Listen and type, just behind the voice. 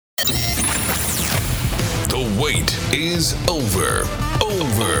The wait is over.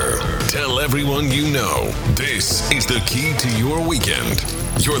 Tell everyone you know. This is the key to your weekend.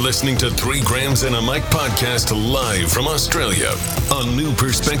 You're listening to 3 Grams and a Mic podcast live from Australia. A new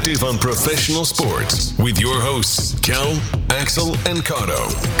perspective on professional sports with your hosts, Kel, Axel, and Cotto.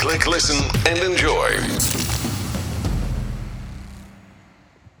 Click, listen, and enjoy.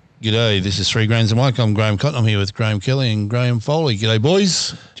 G'day, this is 3 Grams and a Mic. I'm Graham Cotton. I'm here with Graham Kelly and Graham Foley. G'day,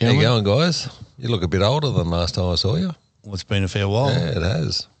 boys. How you going, guys? You look a bit older than last time I saw you. Well, it's been a fair while. Yeah, it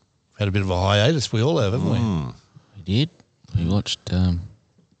has. Had a bit of a hiatus. We all have, haven't we? We did. We watched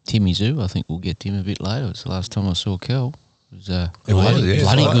Timmy Zoo. I think we'll get Tim a bit later. It's the last time I saw Kel. It was a bloody good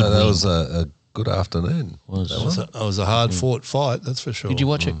That win. was a good afternoon. It was a hard-fought fight, that's for sure. Did you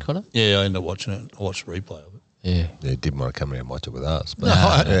watch it, Connor? Yeah, I ended up watching it. I watched the replay of it. Yeah. Yeah, didn't want to come here and watch it with us.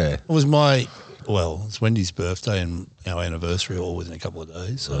 But It was it's Wendy's birthday and our anniversary all within a couple of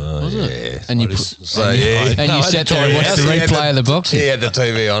days. So. Was yeah. it? And you sat I there and watched the replay of the boxing. He had the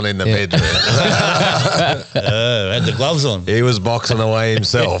TV on in the bedroom. Had the gloves on. He was boxing away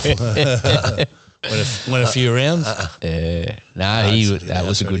himself. Went a few rounds. That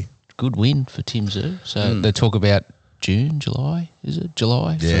was a good win for Tim Zoo. So they talk about June, July, is it?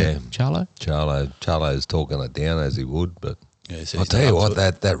 July Yeah. for Charlo? Charlo's talking it down as he would, but Yeah, so I'll he's tell you up what, to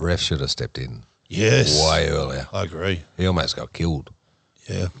it. that ref should have stepped in Yes. way earlier. I agree. He almost got killed.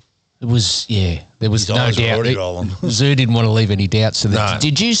 Yeah. It was, there was His no eyes were doubt. already rolling. Zoo didn't want to leave any doubts. So No.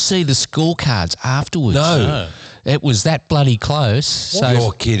 Did you see the scorecards afterwards? No. It was that bloody close. What?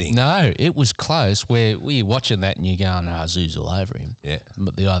 You're kidding. No, it was close where you're watching that and you're going, Zoo's all over him. Yeah.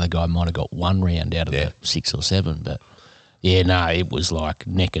 But the other guy might have got one round out of Yeah. the 6 or 7. But, it was like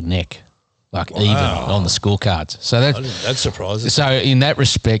neck and neck, like even on the scorecards. So That's surprising. So in that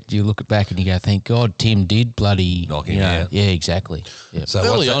respect, you look back and you go, thank God Tim did bloody Knock him out. Yeah, exactly. Yeah. So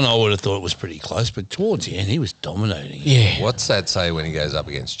Early what's on, I would have thought it was pretty close, but towards the end, he was dominating. What's that say when he goes up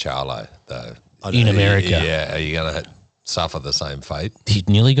against Charlo, though? In America. Yeah, are you going to suffer the same fate? You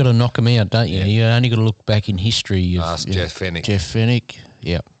nearly got to knock him out, don't you? Yeah. You only got to look back in history. Ask Jeff Fennick. Jeff Fennick,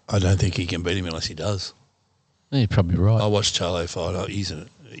 yeah. I don't think he can beat him unless he does. You're probably right. I watched Charlo fight.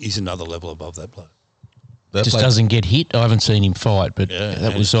 He's another level above that bloke. Just doesn't get hit. I haven't seen him fight, but Yeah,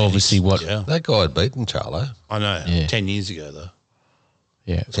 that was obviously what. Yeah, That guy had beaten Charlo. I know. Yeah. 10 years ago, though.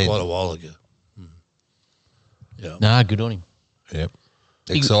 Yeah. It's quite a while ago. Yeah. Nah, good on him. Yep.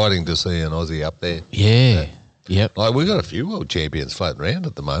 Exciting to see an Aussie up there. Yeah. Yep. Like, we've got a few world champions floating around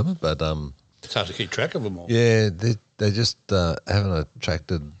at the moment, but It's hard to keep track of them all. yeah, they just haven't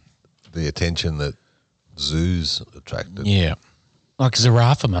attracted the attention that Zoo's attracted. Yeah. Like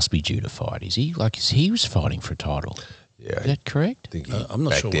Zarafa must be due to fight, is he? Like, he was fighting for a title. Yeah. Is that correct? I think he I'm not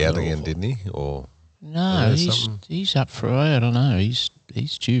backed sure what out they're again, all for. didn't he? Or No, something? he's up for, I don't know, he's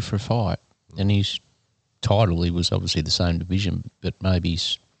due for a fight. And his title, he was obviously the same division, but maybe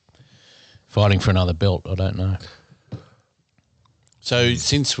he's fighting for another belt. I don't know. So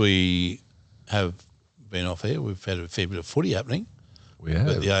since we have been off air, we've had a fair bit of footy happening. we have.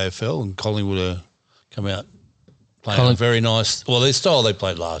 At the AFL, and Collingwood have come out playing a very nice. Well, their style they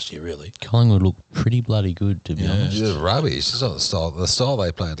played last year, really. Collingwood looked pretty bloody good, to be honest. It's rubbish. It's not the style. The style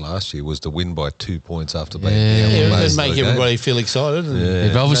they played last year was to win by 2 points after being Yeah. down Yeah, most it'd of make the game. everybody feel excited. And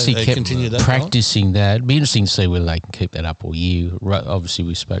They've obviously they kept continue that practicing that. It'd be interesting to see whether they can keep that up all year. Obviously,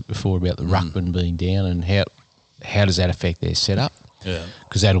 we spoke before about the ruckman being down and how does that affect their setup? Yeah.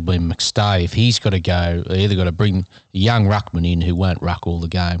 Because that'll be McStay. If he's got to go, they either got to bring a young ruckman in who won't ruck all the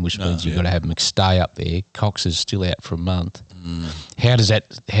game, which means you've got to have McStay up there. Cox is still out for a month. How does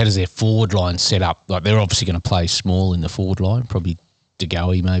their forward line set up? Like, they're obviously going to play small in the forward line. Probably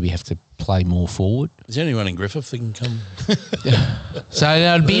DeGoey maybe have to play more forward. Is there anyone in Griffith that can come? So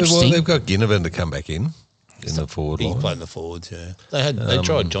it'd be Well, interesting. they've got Ginnivan to come back in the forward He line. played in the forwards, yeah. They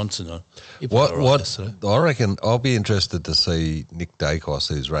tried Johnson on. He played What? all right What? yesterday. I reckon I'll be interested to see Nick Dacos,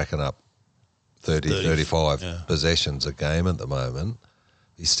 who's racking up 30, 35 yeah. possessions a game at the moment.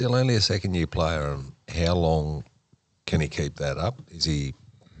 He's still only a second-year player, and how long can he keep that up? Is he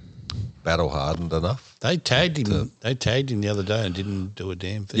battle-hardened enough? They tagged him. They tagged him the other day and didn't do a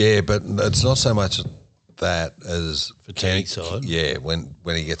damn thing. Yeah, but it's not so much that as Fatigue side. Yeah, when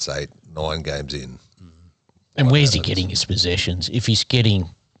he gets 8-9 games in. And where's he getting his possessions? If he's getting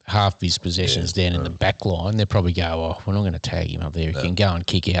half his possessions down in the back line, they'll probably go, we're not going to tag him up there. He can go and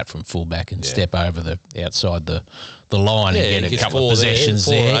kick out from fullback and step over the outside the line Yeah, and he get a gets couple of 4 there, possessions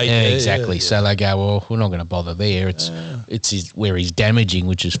 4 or there. 8 Yeah, there, exactly. yeah. So they go, we're not going to bother there. It's where he's damaging,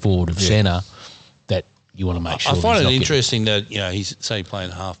 which is forward of centre, that you want to make sure. I find he's it not interesting that, he's, say,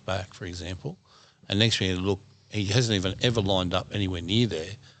 playing half back, for example, and next thing you look, he hasn't even ever lined up anywhere near there.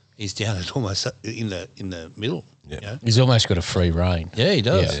 he's down at almost in the middle. Yeah. You know? He's almost got a free rein. Yeah, he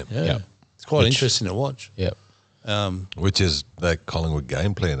does. Yeah. Yeah. It's quite interesting to watch. Yeah. Which is that Collingwood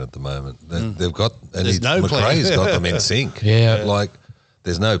game plan at the moment. They've got and There's no plan. McRae's got them in sync. Yeah. like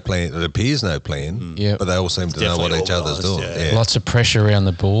there's no plan. It appears no plan. Yeah. but they all seem to know what definitely each other's doing. organised, Lots of pressure around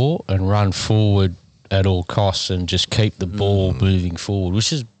the ball and run forward at all costs and just keep the ball moving forward,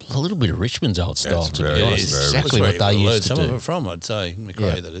 which is a little bit of Richmond's old style, It's to very- be honest. it's very Exactly That's what where they he learned used to some of do. it from, I'd say,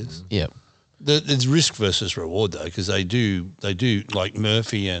 McRae, Yeah. that is. Yeah. There's risk versus reward, though, because they do, like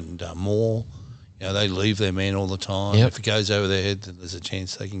Murphy and Moore, you know, they leave their man all the time. Yep. If it goes over their head, then there's a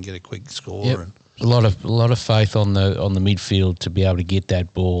chance they can get a quick score. Yep. And A lot of faith on the midfield to be able to get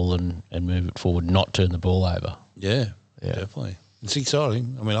that ball and move it forward, not turn the ball over. yeah, Yeah. definitely. It's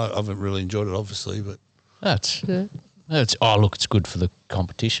exciting. I mean, I haven't really enjoyed it, obviously, but It's good for the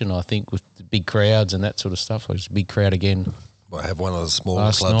competition, I think, with the big crowds and that sort of stuff. Like, it's a big crowd again. Might have one of the smaller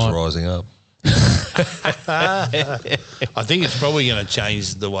Last clubs night. rising up. I think it's probably going to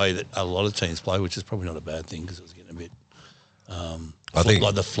change the way that a lot of teams play, which is probably not a bad thing because it was getting a bit I think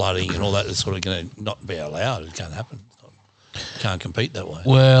like the flooding and all that is sort of going to not be allowed. It can't happen. Can't compete that way.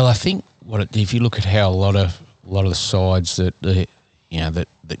 Well, I think if you look at how a lot of the sides that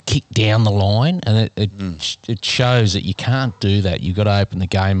kick down the line, and it shows that you can't do that. You've got to open the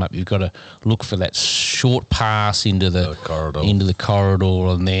game up. You've got to look for that short pass into the corridor,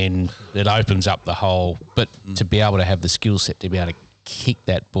 and then it opens up the hole. But to be able to have the skill set to be able to kick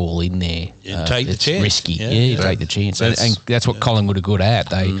that ball in there, And take the it's chance. risky. Yeah. You take the chance, and that's what Collingwood are good at.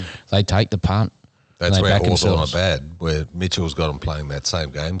 They take the punt. That's and they where back Hawthorn are themselves. bad, where Mitchell's got them playing that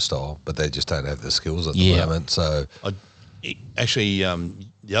same game style, but they just don't have the skills at the Yeah. moment. So, Actually,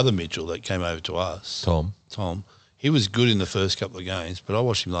 the other Mitchell that came over to us, Tom, he was good in the first couple of games, but I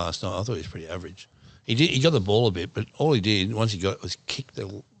watched him last night. I thought he was pretty average. He got the ball a bit, but all he did once he got it was kick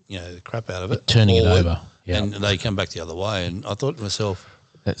the crap out of it, Turning it forward, over. Yeah. and they come back the other way. And I thought to myself,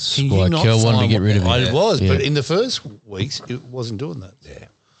 That's can why you not Kel wanted to find get rid of him. It was, Yeah. but in the first weeks, it wasn't doing that. yeah.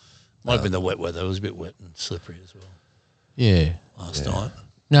 Might have been the wet weather. It was a bit wet and slippery as well Yeah. last night.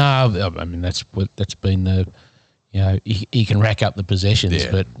 No, I mean that's been the, he can rack up the possessions, Yeah.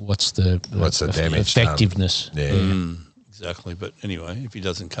 but what's the damage done? effectiveness? Yeah. Exactly. But anyway, if he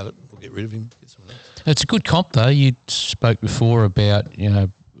doesn't cut it, we'll get rid of him. Get someone else. It's a good comp though. You spoke before about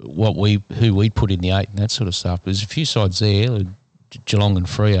who we put in the 8 and that sort of stuff. There's a few sides there, like Geelong and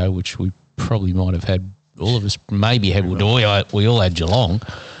Freo, which we probably might have had. All of us maybe had. We all had Geelong.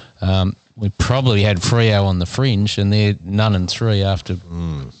 We probably had Freo on the fringe, and they're 0-3 after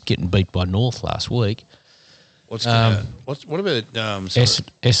getting beat by North last week. What about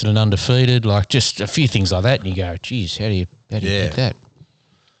Essendon undefeated, like just a few things like that, and you go, geez, how do you pick that?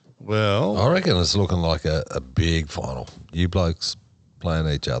 well, I reckon it's looking like a big final. You blokes playing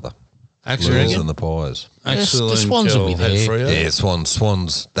each other. Actually, Blues and the Pies. Axel the and Swans will Kel be had there. Freo. Yeah,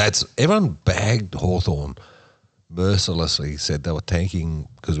 Swans. That's everyone bagged Hawthorn. Mercilessly said they were tanking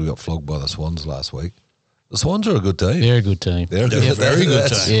because we got flogged by the Swans last week. The Swans are a good team. They're a good team. They're a very good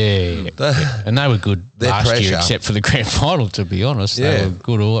that's- team. Yeah, and they were good Their last pressure. year, except for the grand final. To be honest, Yeah. they were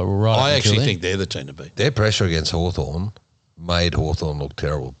good all right. I until actually then. think they're the team to beat. Their pressure against Hawthorn made Hawthorn look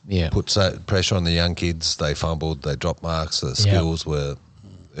terrible. Yeah. Put pressure on the young kids. They fumbled. They dropped marks. The skills were.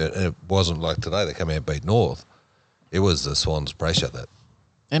 It wasn't like today. They come out and beat North. It was the Swans' pressure that.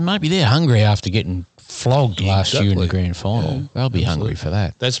 and maybe they're hungry after getting flogged last year in the Exactly. grand final. They'll be hungry for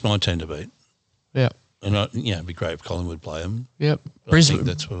that. That's my team to beat. Yeah. And it'd be great if Collingwood play them. Yep. But I Brisbane. think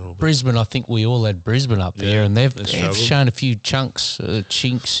that's what it'll be. Brisbane. I think we all had Brisbane up there, Yeah, and they've they struggled. shown a few chinks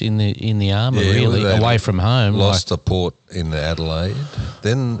in the armour. Yeah, really, they away from home. Lost to Port in Adelaide.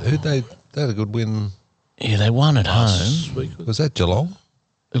 Then they had a good win. They won at home. Last week. Was that Geelong?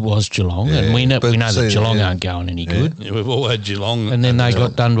 It was Geelong, and Yeah, we know but that see, Geelong yeah. aren't going any good. Yeah, we've all had Geelong. And then they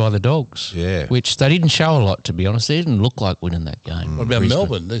got done by the Dogs. Yeah. Which they didn't show a lot, to be honest. They didn't look like winning that game. What about Brisbane.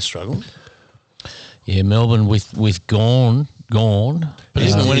 Melbourne? They're struggling. Yeah, Melbourne with gone. But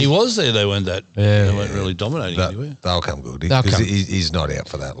even when he was there, they weren't that. Yeah. They weren't really dominating anywhere. They'll come good They'll because come. he's not out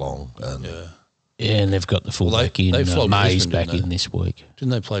for that long. And Yeah, and they've got the fullback they in. flogged Mays Brisbane, back didn't in they? this week.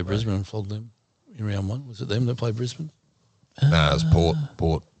 Didn't they play Brisbane and flog them in round one? Was it them that played Brisbane? no, it's Port.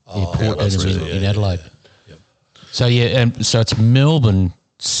 Yeah, Port that's had them right, in Adelaide. Yep. So and so it's Melbourne,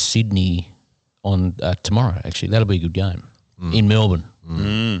 Sydney on tomorrow. Actually, that'll be a good game in Melbourne.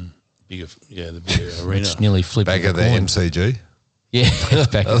 The bigger arena. It's nearly flipped. Back at the coin. MCG. Yeah, it's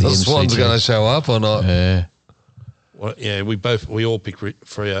back Are at the the Swans MCG. going to show up or not? Well, yeah, we all picked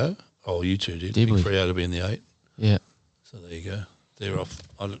Freo. Oh, you two did. Did Pick we? Freo to be in the 8. So there you go. They're off.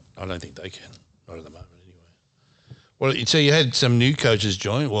 I don't think they can. Not at the moment, anyway. Well, so you had some new coaches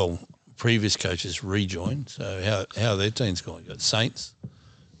join. Well, previous coaches rejoined. So how are their teams going? You got Saints.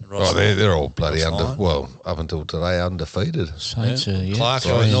 And Ross they're all bloody Ross Lyon. up until today, undefeated. Saints are, yeah.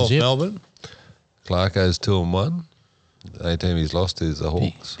 Clarko in North Melbourne. Clarko's 2-1. The only team he's lost is the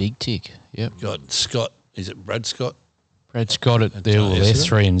Hawks. Big tick, yep. Got Scott. Is it Brad Scott? Brad Scott at they're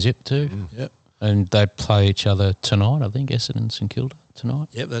yesterday. 3-0 too. Yep. And they play each other tonight, I think, Essendon and St Kilda tonight.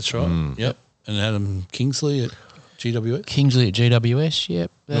 Yep, that's right. Yep. And Adam Kingsley at GWS. Kingsley at GWS,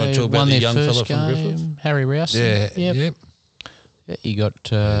 yep. You want They to talk about won the their young first fella from Griffith? game. Harry Rouse. Yep. Yeah, he got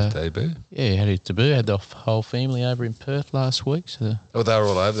His debut. he had his debut. Had the whole family over in Perth last week. So the Oh, they were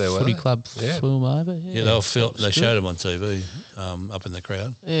all over there, weren't footy they? club Yeah. flew him over. Yeah, they showed him on TV up in the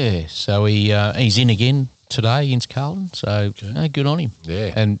crowd. Yeah, so he's in again today against Carlton. So good on him.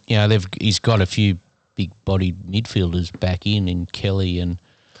 Yeah. And he's got a few big-bodied midfielders back in Kelly and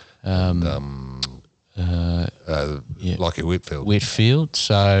Lockie Whitfield. Whitfield.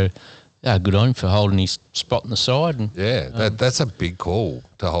 So good on him for holding his spot in the side. And Yeah, that's a big call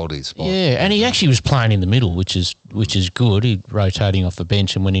to hold his spot. yeah, and he actually was playing in the middle, which is good. He rotating off the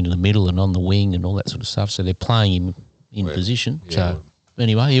bench and went into the middle and on the wing and all that sort of stuff. So they're playing him in position. yeah. So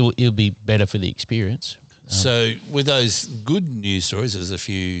anyway, he'll be better for the experience. So with those good news stories, there's a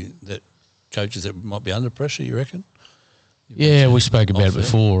few coaches that might be under pressure, you reckon? Yeah, we spoke about it Off there.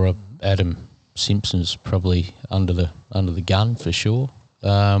 before. Adam Simpson's probably under the gun for sure.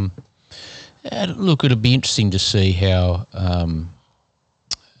 Look, it'll be interesting to see how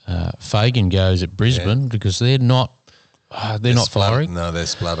Fagan goes at Brisbane because they're not firing. No, they're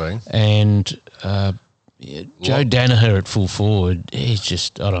spluttering. And Joe Danaher at full forward, he's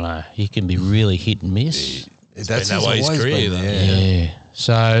just, I don't know, he can be really hit and miss. That's been that way his always career, been, though. Yeah.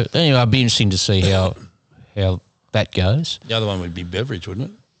 So anyway, it'll be interesting to see how that goes. The other one would be Beveridge,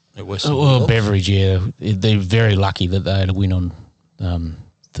 wouldn't it? At Western Well, Bulldogs? Beveridge, yeah, they're very lucky that they had a win on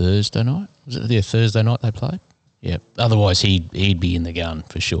Thursday night. Was it Thursday night they played? Yeah. Otherwise, he'd be in the gun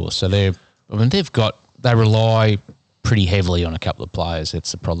for sure. So they rely pretty heavily on a couple of players.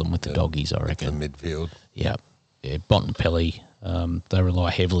 That's the problem with the doggies, I The reckon. midfield. Yeah. Bontempelli, they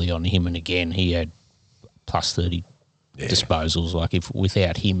rely heavily on him, and again, he had plus 30 disposals. Like if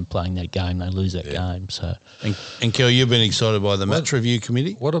without him playing that game, they lose that game. So And Kel, you've been excited by the match review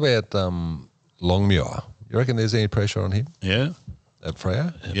committee? What about Longmuir? You reckon there's any pressure on him Yeah. at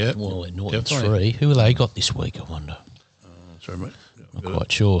Freo? Yeah. well, they're Norton Definitely. 3. Who have they got this week? I wonder. Sorry, mate. Not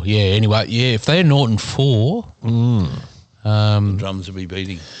quite sure. Yeah. Anyway, if they're Norton 4, Drums will be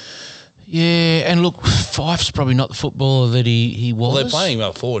beating. yeah. And look, Fife's probably not the footballer that he was. Well, they're playing him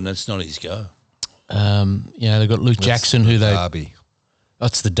up forward, and that's not his go. They've got Luke Jackson, who they. Derby.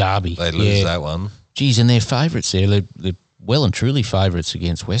 That's the derby. They lose that one. Geez, and they're favourites there. They're well and truly favourites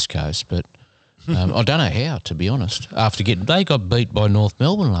against West Coast, but I don't know how, to be honest. They got beat by North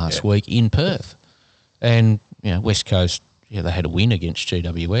Melbourne last week in Perth, and West Coast, they had a win against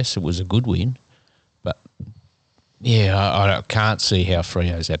GWS. It was a good win, but I can't see how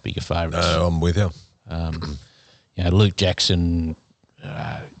Freo's that big a favourite. No, I'm with you. Luke Jackson,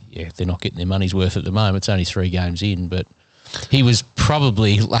 they're not getting their money's worth at the moment. It's only 3 games in, but he was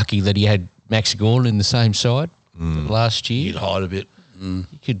probably lucky that he had Max Gordon in the same side last year. You'd hide a bit.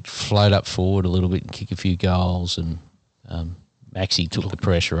 He could float up forward a little bit and kick a few goals, and Maxie took the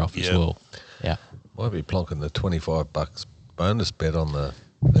pressure off as well. Yeah. Might be plonking the $25 bonus bet on the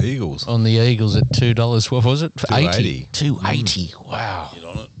Eagles. On the Eagles at $2, what was it? $2.80. $2.80. Wow. Get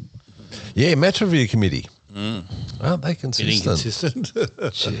on it. Yeah, match review committee. Aren't they Getting consistent? consistent.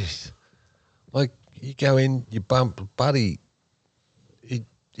 Jeez. Like, you go in, you bump, Buddy,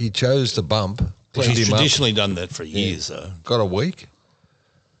 he chose to bump. Cleaned He's him up. traditionally done that for years, though. Got a week.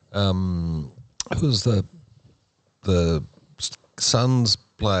 Who's the Suns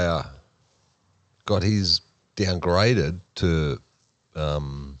player got his downgraded to 2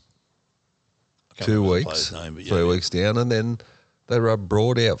 remember the weeks, player's name, but 3 weeks down, and then they were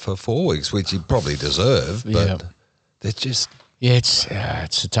brought out for 4 weeks, which he probably deserved, but Yeah. they're just, Yeah, it's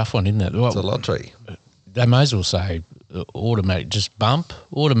a tough one, isn't it? it's a lottery. They may as well say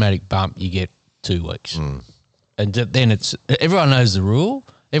automatic bump, you get 2 weeks. And then everyone knows the rule.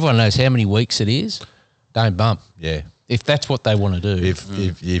 Everyone knows how many weeks it is. Don't bump. Yeah. If that's what they want to do.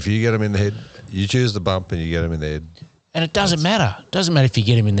 If you get him in the head, you choose the bump and you get him in the head. And it doesn't matter. It doesn't matter if you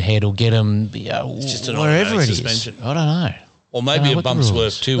get him in the head or get him just an wherever automatic it is. suspension. I don't know. Or maybe a what the bump's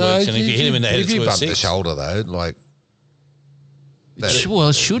rules? worth 2 weeks, and if you hit him in the head, if it's you worth bump 6. the shoulder though, like Well,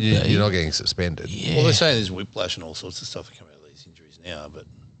 it should be. you're not getting suspended. Yeah. Well, they're saying there's whiplash and all sorts of stuff that come out of these injuries now, but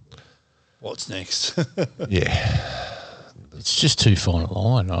what's next? Yeah. It's just too fine a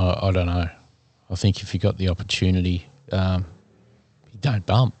line. I don't know. I think if you got the opportunity you don't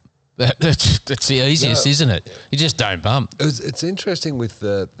bump. That's the easiest, isn't it? You just don't bump. It's interesting with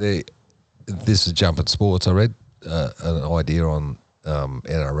this is Jump at Sports. I read an idea on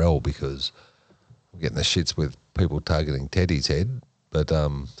NRL because I'm getting the shits with people targeting Teddy's head, but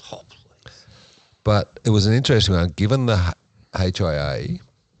but it was an interesting one. Given the HIA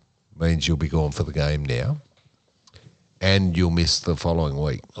means you'll be gone for the game now, and you'll miss the following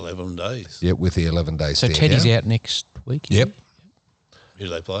week. 11 days. Yep, with the 11-day So stand Teddy's down. out next week. Is Yep. he? Who do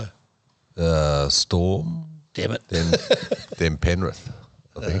they play? Storm, Damn it. then Penrith,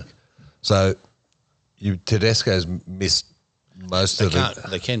 I think. So Tedesco's missed most They of can't. it.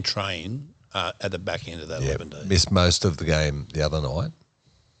 They can train at the back end of that 11 days. Missed most of the game the other night,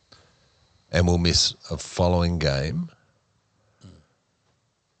 and will miss a following game.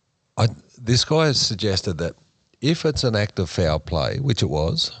 This guy has suggested that if it's an act of foul play, which it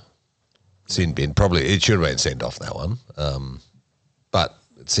was, sin bin, probably it should have been sent off that one, but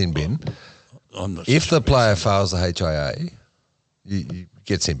sin bin. I'm not If sure the player fails the HIA, you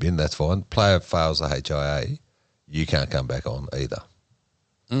get sin bin, that's fine. Player fails the HIA, you can't come back on either.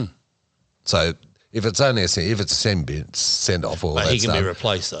 So if it's only if it's a send off all But that he can stuff, be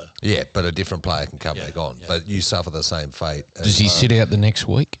replaced though. yeah, but a different player can come Yeah, back on. yeah. But you suffer the same fate. Does he sit out the next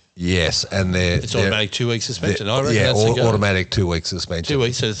week? Yes, and It's automatic 2 week suspension. I reckon yeah, that's the go. automatic 2 week suspension. 2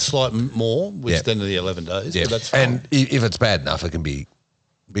 weeks, so it's slight more, which Yeah. then to the 11 days. Yeah, But that's fine. and if it's bad enough, it can be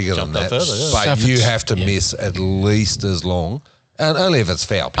bigger Jumped than up that. further, yeah. But So if you it's- have to yeah. miss at least as long, and only if it's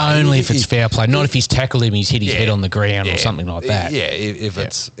foul play. Only if it's foul play, not if he's tackled him, he's hit his head on the ground or something like that. Yeah, if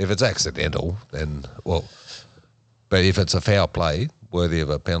it's accidental, then well. But if it's a foul play worthy of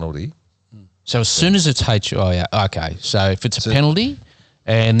a penalty, So as soon as it's HIA, okay. So if it's a penalty,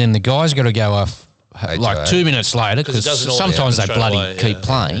 and then the guy's got to go off like HIA. 2 minutes later, 'Cause it because doesn't always sometimes they happen bloody straight away, keep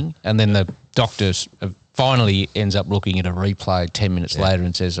yeah. playing, and then the doctor finally ends up looking at a replay 10 minutes later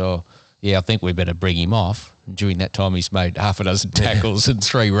and says, "Oh, yeah, I think we better bring him off." And during that time, he's made half a dozen tackles and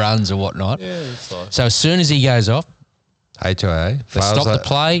 3 runs or whatnot. yeah, it's fine. So as soon as he goes off, HIA they stop the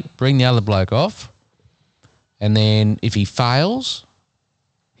play, bring the other bloke off, and then if he fails,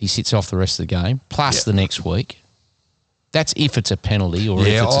 he sits off the rest of the game, plus the next week. That's if it's a penalty or if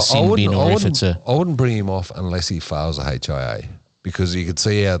it's a sin bin or if it's a... I wouldn't bring him off unless he fails a HIA because you could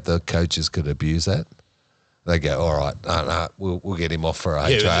see how the coaches could abuse that. They go, all right, no, we'll get him off for a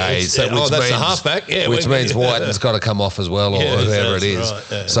HIA. it's- that's the halfback. Yeah, which means Whiten's got to come off as well or Yeah, whatever it that's is. right,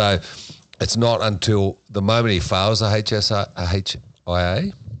 yeah. So it's not until the moment he fails a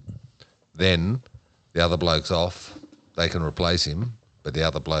HIA, then the other bloke's off. They can replace him, but the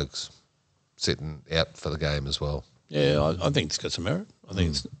other bloke's sitting out for the game as well. Yeah, I think it's got some merit. I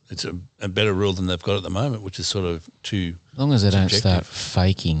think it's a better rule than they've got at the moment, which is sort of too. As long as they don't subjective. start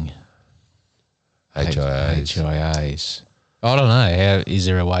faking HIAs. HIAs. I don't know. Is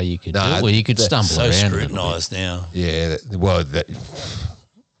there a way you could do it? Well, you could that's stumble So around a little bit. scrutinised now. Yeah,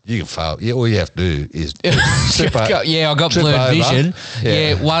 you can fail. Yeah, all you have to do is trip Yeah, I got trip blurred over. vision.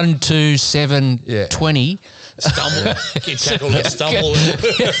 Yeah. Yeah, 1, 2, 7, Yeah. 20. Stumble, get tackled and stumble.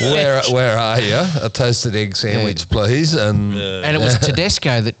 Where are you? A toasted egg sandwich, please. And And it was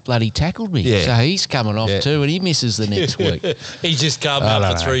Tedesco that bloody tackled me. Yeah. So he's coming off Yeah. too, and he misses the next week. He just come I out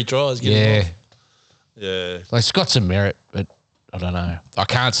don't for know. 3 tries. Get him Yeah. off. Yeah. Like, it's got some merit, but I don't know. I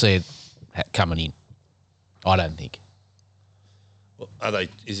can't see it coming in. I don't think. Well,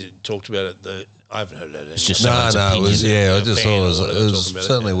 is it talked about at the? I haven't heard that. It's just no, someone's it was, opinion. yeah, I just thought it Fan or was whatever talking about it,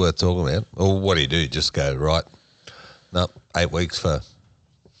 certainly yeah. worth talking about. Or what do you do? Just go, right, no, 8 weeks for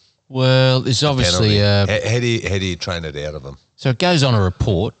Well, there's obviously penalty. How do you train it out of them? so it goes on a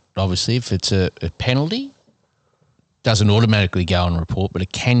report. Obviously, if it's a penalty, doesn't automatically go on report, but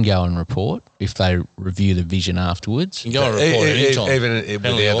it can go on report if they review the vision afterwards. You can go on report anytime. Even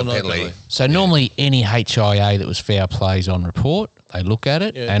Penalty without or the no penalty. penalty. So normally any HIA that was foul plays on report, they look at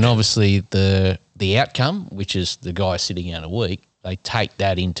it, Yeah. and obviously the outcome, which is the guy sitting out a week, they take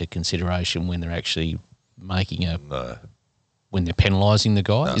that into consideration when they're actually making No, when they're penalising the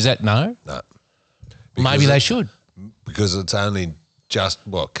guy. Is that no? no. Maybe they should. Because it's only just,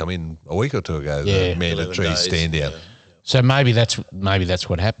 come in a week or two ago, Yeah. the mandatory 11 days, stand down. yeah. So maybe that's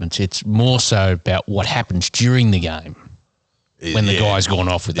what happens. It's more so about what happens during the game when the Yeah. guy's gone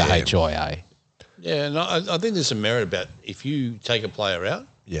off with the Yeah. HIA. Yeah, no, I think there's some merit about if you take a player out,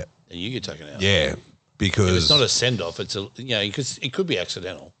 Yeah. then you get taken out. Yeah. If Because it's not a send off. It's because it could be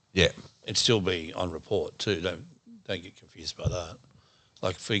accidental. yeah. It'd still be on report too. Don't get confused by that.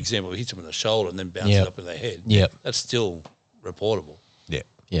 Like for example, hit them in the shoulder and then bounce Yep. it up in their head. Yep. That's still reportable. Yeah.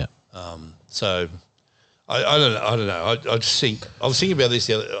 Yeah. So I don't know. I just think I was thinking about this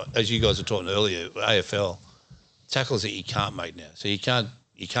the other, as you guys were talking earlier. AFL tackles that you can't make now. So you can't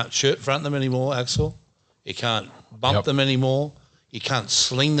shirt front them anymore, Axel. You can't bump Yep. them anymore. You can't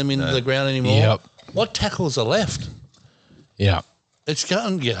sling them into the ground anymore. Yep. What tackles are left? Yeah. It's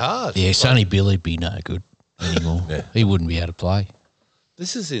going to get hard. Yeah, Sonny Billy'd be no good anymore. He wouldn't be able to play.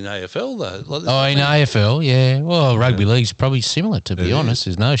 This is in AFL though. Like, Oh, in AFL, yeah. Well, rugby league's probably similar, to be honest.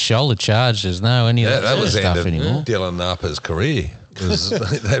 There's no shoulder charge. There's no any of that that was the stuff end of anymore. Dylan Napa's career. They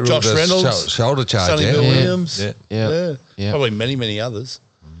ruled Josh us Reynolds, shoulder charge Sonny out. Bill Williams. Yeah. Yeah. Probably many others.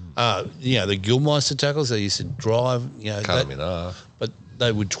 The Gilmeister tackles, they used to drive, Cut them in half. but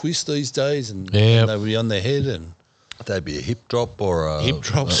they would twist these days and Yep. they would be on their head and They'd be a hip drop or a hip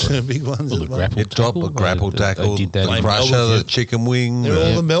drops are big ones. Well, as the well. grapple hip drop, a grapple they tackle, did that the in crusher, Melbourne, the yeah. chicken wing. They're all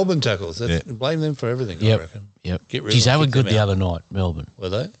the- the Melbourne tackles. That's, Yeah. Blame them for everything, I Yep. reckon. Yep. Get rid Geez, of they were them, good kick the them other night, Melbourne. Were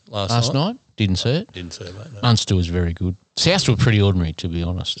they? Last night? Didn't see it. Didn't see it, mate. No. Munster was very good. South were pretty ordinary, to be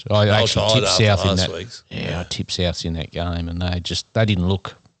honest. I actually tired tipped after South in last that. week's. Yeah, I tipped South in that game, and they didn't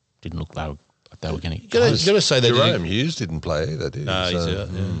look they were going to. Got to say they Jerome did. Hughes didn't play either, did he? No, he's out.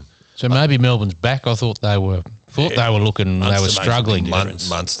 Yeah. So maybe Melbourne's back. I thought they were looking. Munster They were makes a struggling. big difference.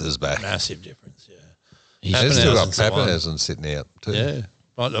 Munster's back. Massive difference. Yeah. They've still got Pappenhausen's the one. Pappenhausen sitting out too. Yeah.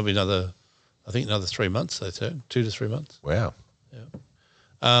 Might not be another 3 months. They said 2 to 3 months. Wow.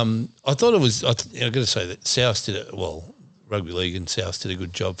 I thought it was. I've got to say that South did it well. Rugby League and South did a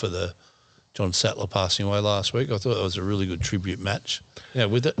good job for the John Sattler passing away last week. I thought it was a really good tribute match.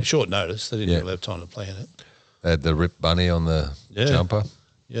 With that short notice, they didn't Yeah. really have time to plan it. They had the Rip Bunny on the Yeah. jumper.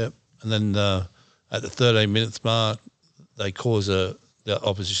 Yeah, and then at the 13 minutes mark, they cause the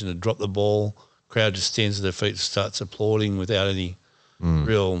opposition to drop the ball. Crowd just stands to their feet and starts applauding without any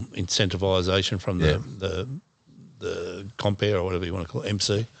real incentivisation from the compere or whatever you want to call it,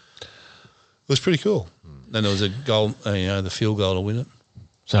 MC. It was pretty cool. Then there was a goal, the field goal to win it.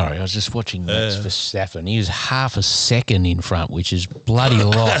 Sorry, I was just watching Max Verstappen. He was half a second in front, which is bloody a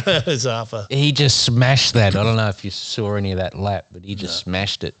lot. It's half a. He just smashed that. I don't know if you saw any of that lap, but he just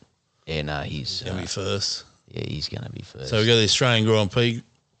smashed it. Yeah, no, he's Going to be first. yeah, he's going to be first. So we've got the Australian Grand Prix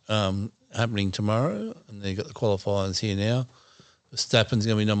happening tomorrow, and then you've got the qualifiers here now. Verstappen's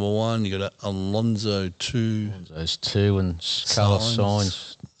going to be number 1. You've got Alonso 2. Those two and Carlos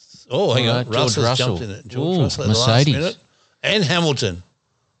Sainz. Oh, hang All on. right, George Russell's Russell. jumped in it. George Ooh, Russell at the last Mercedes. minute. And Hamilton.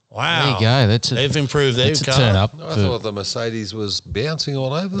 Wow. There you go. They've improved their That's a car. turn up. I for- thought the Mercedes was bouncing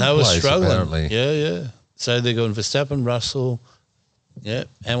all over the They place. were struggling. Apparently. Yeah. So they're going Verstappen, Russell,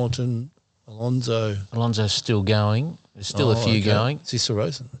 Hamilton, Alonso. Alonso's still going. There's still a few okay. going. Is he still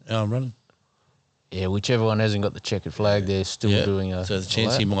racing? Oh, I'm running. Yeah, whichever one hasn't got the checkered flag, they're still doing a. So the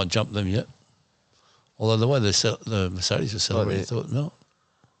chance he might jump them yet. Although the way the Mercedes was celebrating, I thought, no.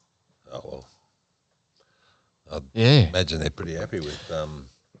 Oh, well. Yeah. Imagine they're pretty happy with.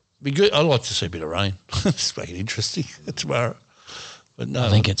 Be good. I'd like to see a bit of rain. Just make it interesting tomorrow. But no. I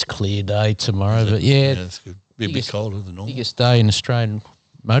think it's clear day tomorrow, but yeah, it's good. Be a bit biggest- colder than normal. biggest day in Australian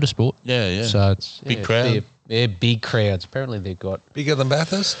motorsport. Yeah. So it's Big crowd. Yeah, big crowds. Apparently they've got Bigger than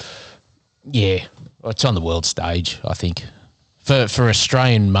Bathurst? well, it's on the world stage. I think for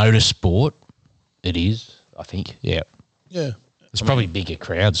Australian motorsport, it is. I think yeah. Yeah. It's probably bigger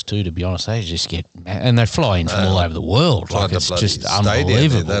crowds too, to be honest. They just get and they fly in from all over the world. Like the it's bloody just stadium there,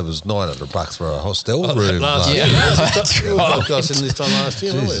 unbelievable. That was $900 for a hostel room. Last like- year. That's We were right. podcasting this time last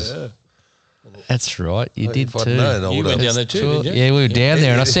year, Jesus. weren't That's right. You did If I'd too. known, I we? You would went have. down there too, didn't you? Yeah, we were down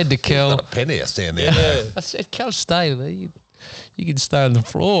there, and I said to Kel, Not a penthouse down there. Yeah. I said, "Kel, stay there. You can stay on the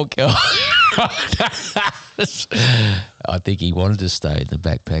floor, Kel." I think he wanted to stay in the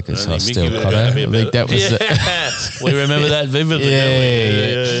backpackers I think hostel, Mickey would Connor. be I happy think about that was it. We remember that vividly. yeah, don't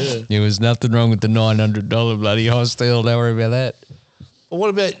we? yeah. There was nothing wrong with the $900 bloody hostel. Don't worry about that. Well, what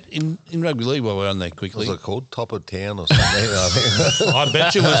about in rugby league while we're on there quickly? What's it called? Top of town or something? I think. I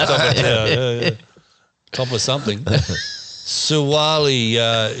bet you was top of town. Yeah. Top of something. Suwali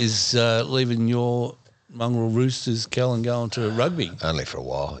is leaving your mongrel Roosters, Kel, and going to rugby. Only for a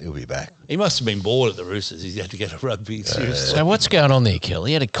while. He'll be back. He must have been bored at the Roosters. He had to get a rugby. Seriously. So what's going on there, Kel?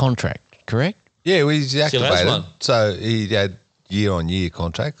 He had a contract, correct? Yeah, well, he's has activated. one. So he had year-on-year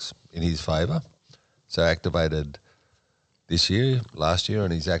contracts in his favour. So activated this year, last year,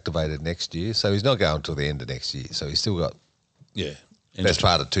 and he's activated next year. So he's not going until the end of next year. So he's still got Yeah. best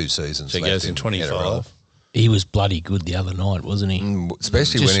part of 2 seasons. So he left goes in him 25. He was bloody good the other night, wasn't he?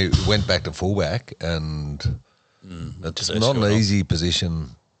 Especially when he went back to fullback, and it's Just not an going on. easy position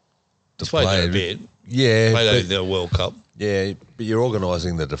to He's played play. there a bit. Yeah, Played but- over the World Cup. yeah, but you're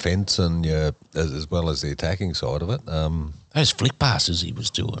organising the defence and as well as the attacking side of it. Those flick passes he was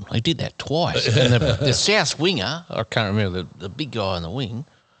doing, he did that twice. And the South winger, I can't remember the big guy on the wing,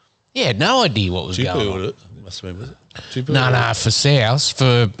 He had no idea what was Tupu going on. would it? Must have been, was it? Tupu No, for South, for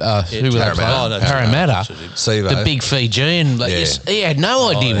who were they Parramatta. playing? Oh, no, Parramatta. Sevo. The big Fijian. Like, Yeah. he had no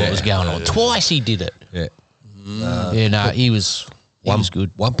idea what was going on. Twice he did it. Yeah. He was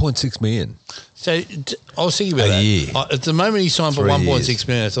good. 1.6 million. So I was thinking about that. year. At the moment he signed for 3 1.6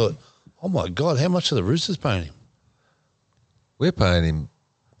 million, I thought, oh my God, how much are the Roosters paying him? We're paying him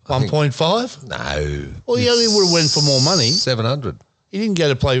 1.5? no. Well, he only would have went for more money. 700. He didn't go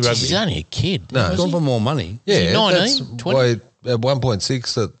to play rugby. He's only a kid. No. He's gone for more money. Yeah, 19, that's 20? why at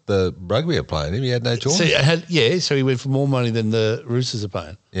 1.6 that the rugby are playing him. He had no choice. So he went for more money than the Roosters are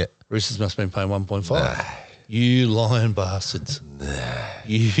paying. Yeah. Roosters must have been paying 1.5. You lying bastards.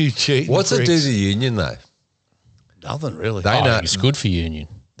 You cheating What's it do pricks. to the union though? Nothing really. They know- It's good for Union.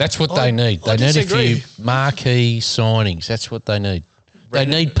 That's what they need. I They need a disagree. few marquee signings. That's what they need. They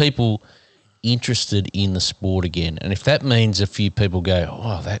need people interested in the sport again. And if that means a few people go,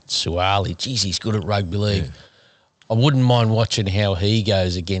 oh, that Suwali, geez, he's good at rugby league. I wouldn't mind watching how he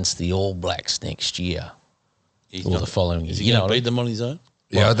goes against the All Blacks next year or the following year. Is he You going know, to beat them on his own?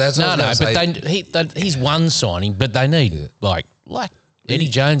 Yeah, that's what no, I was but gonna say. he's one signing, but they need like Eddie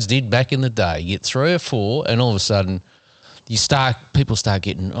Jones did back in the day. You get 3 or 4, and all of a sudden, people start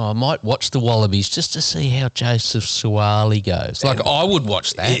getting. Oh, I might watch the Wallabies just to see how Joseph Suwali goes. Like I would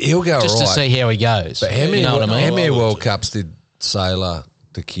watch that. He'll go just right. to see how he goes. But how many, you know what I mean? how many World Cups did Saylor,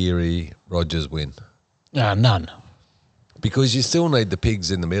 Takiri, Rogers win? None. Because you still need the pigs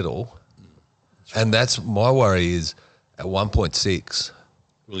in the middle. And that's my worry is at 1.6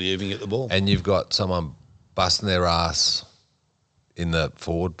 Will he even get the ball? and you've got someone busting their ass in the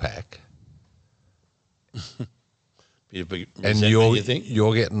forward pack Bit of big and resentment, you think?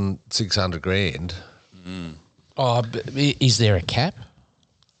 you're getting 600 grand. Oh, but is there a cap?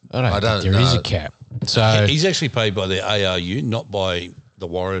 I don't think there is know. a cap. So He's actually paid by the ARU, not by the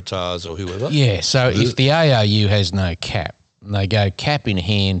Waratahs or whoever. yeah, so if the ARU has no cap, and they go cap in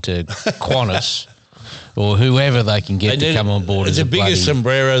hand to Qantas or whoever they can get to come on board It's as a bigger bloody,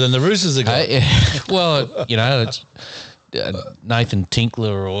 sombrero than the Roosters have got. well, you know, it's Nathan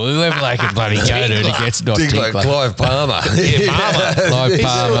Tinkler or whoever they can bloody go to gets not Like Tinkler. Clive Palmer. Clive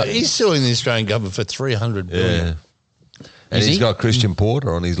Palmer. He's suing the Australian government for $300 billion. Yeah. And Is he's he? got Christian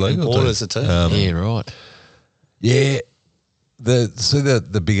Porter on his legal Porter's team. the team. Yeah, right. Yeah.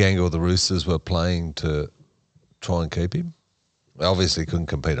 The big angle the Roosters were playing to try and keep him. They obviously couldn't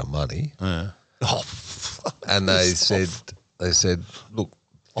compete on money. And they said, look,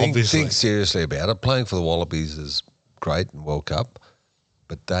 Obviously. think seriously about it. Playing for the Wallabies is great in World Cup,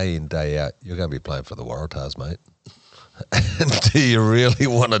 but day in, day out, you're going to be playing for the Waratahs, mate. And do you really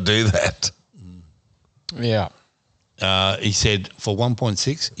want to do that? Yeah. He said, for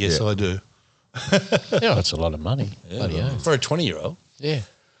 1.6, yes, Yeah. I do. Yeah, that's a lot of money. Bloody hell. For a 20-year-old. Yeah.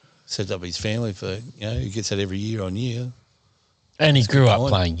 Set up his family for, he gets that every year on year. And he grew up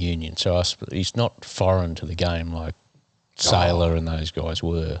point. playing union, so he's not foreign to the game like Sailor and those guys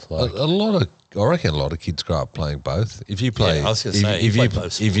were. Like, I reckon a lot of kids grow up playing both. If you play, Yeah, I was gonna say, you play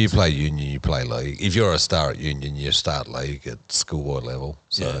both if you play union, you play league. If you're a star at union, you start league at schoolboy level.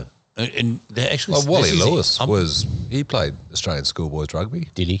 So, And they actually... like Wally this is- Lewis he played Australian schoolboys rugby.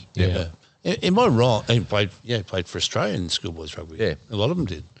 did he? Yeah. Am I wrong? He played for Australian schoolboys rugby. Yeah. A lot of them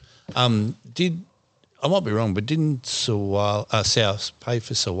did. I might be wrong, but didn't South pay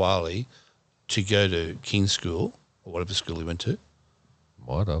for Sawali to go to King's School or whatever school he went to?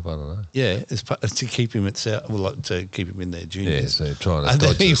 Might have, I don't know. Yeah, to keep him at South, to keep him in their Yeah, juniors. so trying to And then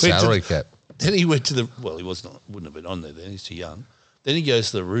dodge he the went to salary cap. Then he went to he wouldn't have been on there then, he's too young. Then he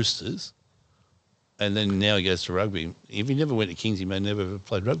goes to the Roosters, and then now he goes to rugby. If he never went to Kings, he may never have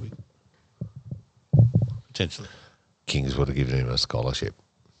played rugby. Potentially. Kings would have given him a scholarship.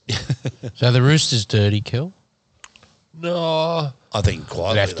 So the Roosters dirty, Kel? No, I think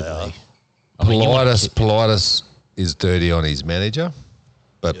quietly It'd have to they are. be. I mean, you want to Politis is dirty on his manager,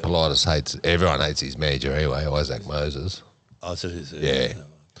 but Politis everyone hates his manager anyway, Isaac Moses. Oh, so it's, Yeah.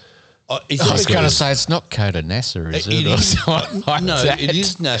 Is I was it going to because- say it's not Coda Nasser, is it? It Or is- something like no, that? it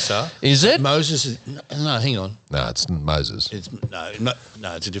is NASA. Is it? Moses is no. Hang on, No, it's Moses. it's no.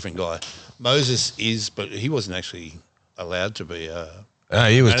 It's a different guy. Moses is, but he wasn't actually allowed to be a No,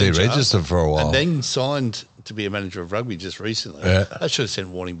 he was manager, deregistered for a while. and then signed to be a manager of rugby just recently. Yeah. That should have sent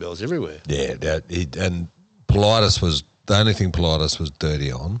warning bells everywhere. Yeah, and Politis was the only thing Politis was dirty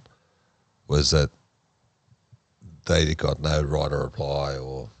on was that they got no right to reply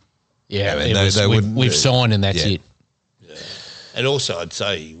or Yeah, I mean, it was, they wouldn't- we've signed and that's yeah. it. And also, I'd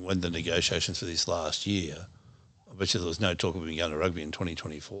say when the negotiations for this last year, I bet you there was no talk of him going to rugby in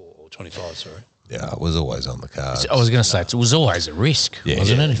 2024 or 25. Sorry. Yeah, it was always on the cards. I was going to say it was always a risk,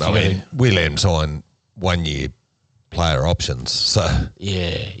 wasn't it? If I you mean, we let him sign 1 year player options. So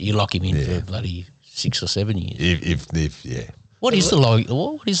you lock him in for bloody 6 or 7 years. if What is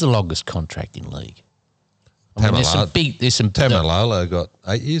the longest contract in league? I mean, there's some Tamalolo got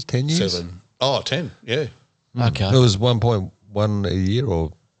 8 years, 10 years. 7. Oh, 10, yeah. Okay. It was 1.1 a year,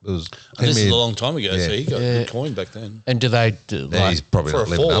 or it was 10 This is years. a long time ago, Yeah. so he got good coin back then. And do they Yeah, he's probably for not a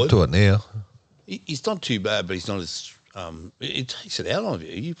living up forward- to it now. He's not too bad, but he's not as. It takes it out of you.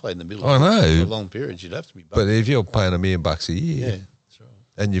 You play in the middle I know. for long periods. You'd have to be. But if you're paying $1 million a year, yeah, that's right.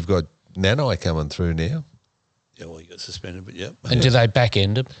 and you've got Nanai coming through now, Yeah, well, he got suspended, but yeah. And do they back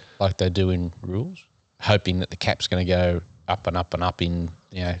end them like they do in rules, hoping that the cap's going to go up and up and up in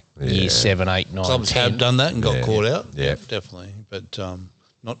year 7, 8, 9, Clubs 10? have done that and got Yeah. caught out. Yeah. Definitely, but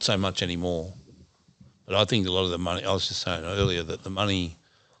not so much anymore. But I think a lot of the money. I was just saying earlier that the money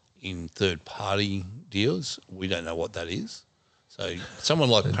in third-party deals, we don't know what that is. So someone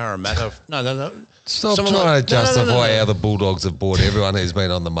like Parramatta, no. stop Someone trying like- to no, no, no, justify no. how the Bulldogs have bought everyone who's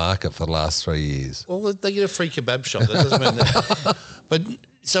been on the market for the last 3 years. Well, they get a free kebab shop. That doesn't mean that. But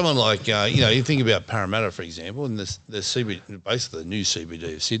someone like, you think about Parramatta, for example, and the CBD, basically the new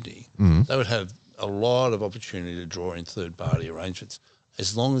CBD of Sydney, they would have a lot of opportunity to draw in third-party arrangements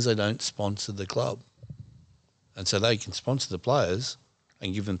as long as they don't sponsor the club. And so they can sponsor the players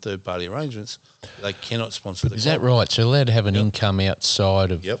and give them third-party arrangements. They cannot sponsor the Is club. that right? So they're allowed to have an income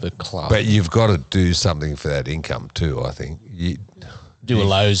outside of Yep. the club. But you've got to do something for that income too, I think. Do a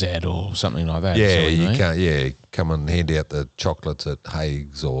Lowe's ad or something like that. is Yeah, that what you mean? can't. Come and hand out the chocolates at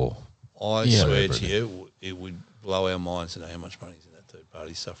Hague's or I Yeah. swear Whatever to it you, it would blow our minds to know how much money's in that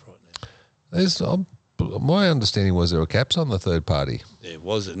third-party stuff right now. there's. My understanding was there were caps on the third party. There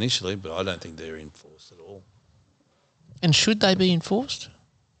was initially, but I don't think they're enforced at all. And should they be enforced?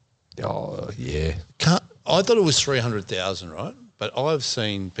 Oh yeah, I thought it was 300,000, right? But I've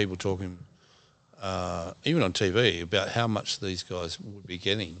seen people talking, even on TV, about how much these guys would be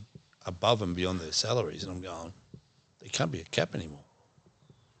getting above and beyond their salaries, and I'm going, there can't be a cap anymore.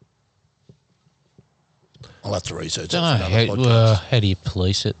 I'll have to research that Don't for know. another podcast. How do you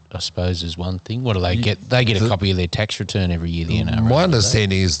police it? I suppose is one thing. What do they get? They get a copy of their tax return every year. The NRL. my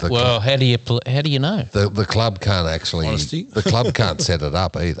understanding is Well, how do you know? the club can't actually. Honesty? The club can't set it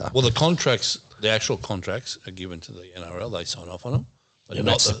up either. Well, the actual contracts are given to the NRL. They sign off on them. But Yeah,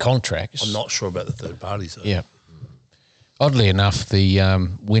 not that's the contracts. I'm not sure about the third parties, though. Yeah. Oddly enough, the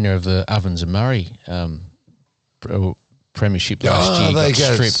winner of the Ovens and Murray premiership last year they got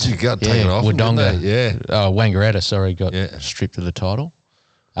got- stripped. you got taken off them, didn't Wodonga. they? Yeah. Wangaratta, sorry, got Yeah. stripped of the title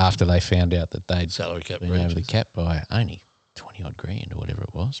after they found out that they'd Salary cap been over the breaches. cap by only 20 odd grand or whatever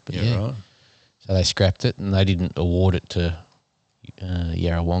it was. But Yeah, right. So they scrapped it and they didn't award it to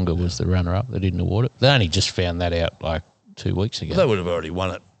Yarrawonga was the runner-up. They didn't award it. They only just found that out like 2 weeks ago. Well, they would have already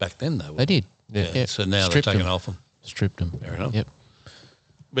won it back then, though. They did. Yeah. So now Stripped they're taking them. off them. Stripped them. Fair enough. Yep.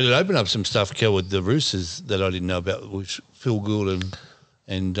 But it opened up some stuff, Kel, with the Roosters that I didn't know about, which Phil Gould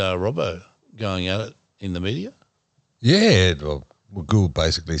and Robbo going at it in the media. Yeah, well, Gould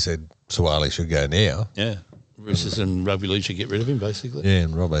basically said Suwali should go now. Yeah. Roosters and Rugby League should get rid of him, basically. Yeah,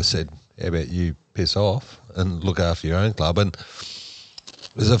 and Robbo said, how about you piss off and look after your own club? And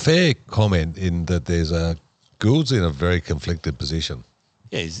there's a fair comment in that Gould's in a very conflicted position.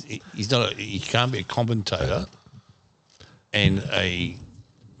 Yeah, he's not. He can't be a commentator and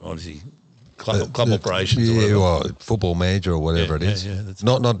what is he? Club operations. or Yeah, whatever. well, football manager or whatever Yeah, it is. yeah, that's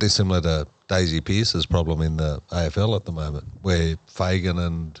not dissimilar to Daisy Pearce's problem in the AFL at the moment, where Fagan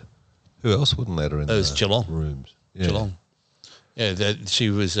and who else wouldn't let her in It was the Geelong. rooms? Yeah. Geelong. Yeah, that she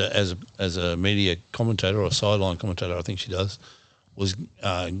was as a media commentator or a sideline commentator, I think she does, was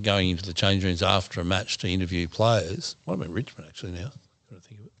going into the change rooms after a match to interview players. Might have been Richmond actually now. Got to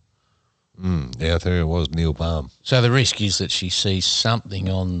think of it. Yeah, I think it was Neil Palm. So the risk is that she sees something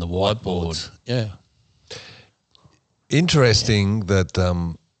on the whiteboard. Yeah. Interesting that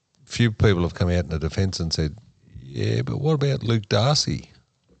few people have come out in the defence and said, yeah, but what about Luke Darcy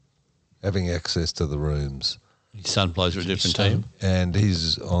having access to the rooms? His son plays for a different team. And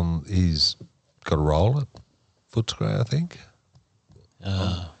he's got a role at Footscray, I think.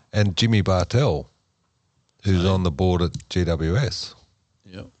 And Jimmy Bartell, who's on the board at GWS.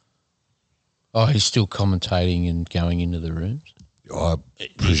 Yeah. Oh, he's still commentating and going into the rooms? I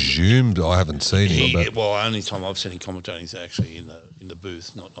presumed, I haven't seen him, but Well, only time I've seen him commentating is actually in the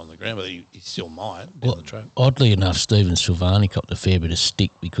booth, not on the ground, but he still might down the track. Oddly enough, Stephen Silvani copped a fair bit of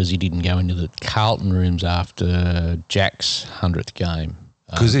stick because he didn't go into the Carlton rooms after Jack's 100th game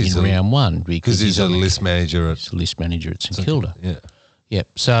 'Cause he's in a- round one. because he's a list manager at list manager at St Kilda. Yeah.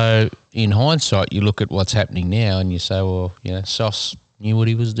 Yep. So in hindsight, you look at what's happening now and you say, well, Sauce knew what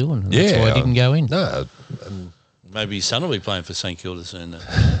he was doing. And that's why he didn't go in. No, Maybe his son will be playing for St Kilda soon. Though.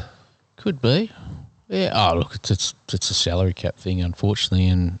 Could be. Yeah. Oh, look, it's a salary cap thing, unfortunately,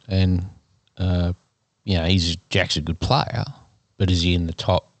 and Jack's a good player, but is he in the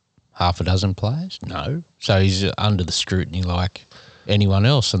top half a dozen players? No. So he's under the scrutiny like anyone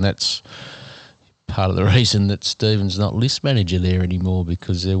else, and that's part of the reason that Stephen's not list manager there anymore,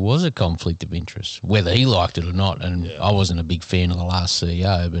 because there was a conflict of interest, whether he liked it or not. And I wasn't a big fan of the last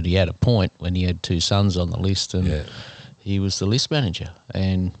CEO, but he had a point when he had two sons on the list and he was the list manager.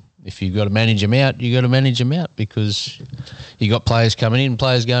 And if you've got to manage them out, you got to manage them out, because you got players coming in,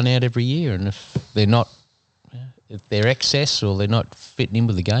 players going out every year, and if they're excess or they're not fitting in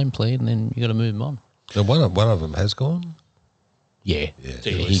with the game plan, then you got to move them on. And one of them has gone. Yeah.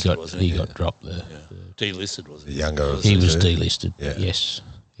 He got dropped. Delisted, wasn't The he? younger. He was delisted. Yeah. Yes.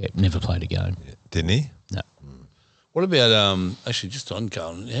 Yeah, never played a game. Yeah. Didn't he? No. What about actually just on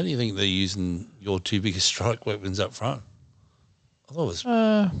Carlton? How do you think they're using your two biggest strike weapons up front? I thought it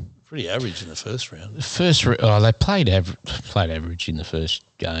was pretty average in the first round. They played average in the first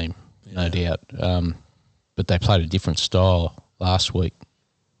game, no doubt. But they played a different style last week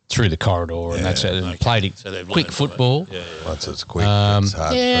through the corridor, and that's it. They played So they've quick learned football. from it. Once it's quick, it's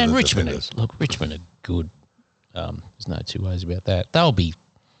hard. Yeah, and for the Richmond. defenders. Richmond are good. There's no two ways about that. They'll be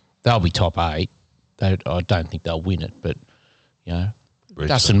top 8. I don't think they'll win it, but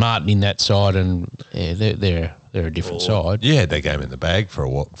Dustin Martin in that side, and they're a different side. You had that game in the bag for a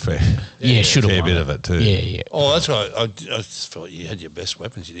while. Should have fair won bit it. of it too. Yeah. Oh, that's right. I just felt you had your best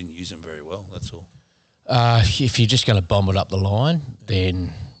weapons. You didn't use them very well. That's all. If you're just going to bomb it up the line,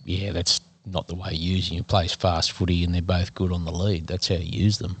 then that's not the way you use them. You play fast footy, and they're both good on the lead. That's how you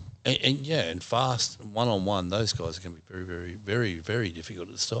use them. And fast one-on-one, those guys are going to be very, very, very, very difficult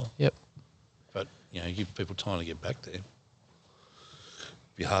to stop. Yep. But give people time to get back there.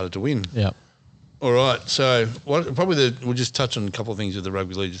 Be harder to win. Yep. All right, so we'll just touch on a couple of things with the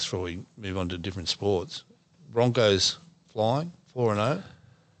rugby league just before we move on to different sports. Broncos flying 4-0.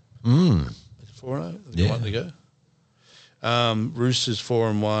 4-0. Yeah. 1 to go. Roosters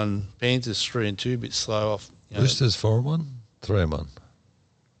 4-1. Panthers 3-2. A bit slow off. Roosters 4-1, 3-1.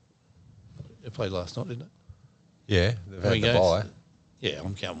 They played last night, didn't they? Yeah, they've had the games? bye. Yeah,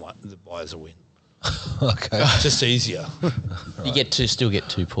 I'm counting one. The bye as a win. Okay. It's just easier. You still get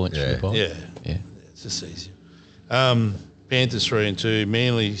 2 points for the ball. Yeah. It's just easier. Panthers 3-2.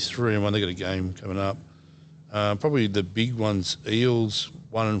 Manly 3-1. They got a game coming up. Probably the big ones: Eels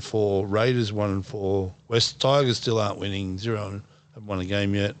 1-4, Raiders 1-4, West Tigers still aren't winning 0, haven't won a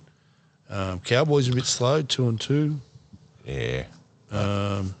game yet. Cowboys are a bit slow, 2-2. Yeah.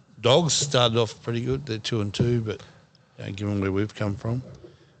 Dogs started off pretty good. They're 2-2, but given where we've come from.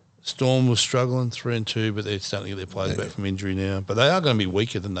 Storm was struggling 3-2, but they're starting to get their players back from injury now. But they are going to be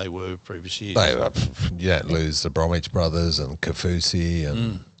weaker than they were previous years. You don't lose the Bromwich brothers and Kafusi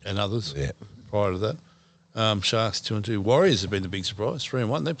and others. Yeah. Prior to that, Sharks 2-2. Warriors have been the big surprise,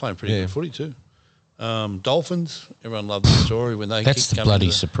 3-1. They're playing pretty good footy too. Dolphins, everyone loved the story when they. That's the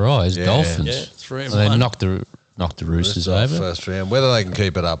bloody surprise. Yeah. Dolphins. Yeah, 3-1. They knocked the Roosters over. First round. Whether they can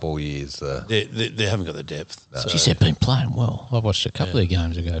keep it up all year is They haven't got the depth. No. Geez, they've been playing well. I watched a couple of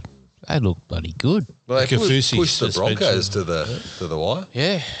games ago. They look bloody good. Well, they Kafusi pushed the suspension. Broncos to the wire.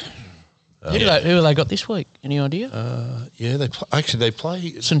 Yeah. Who have they got this week? Any idea? They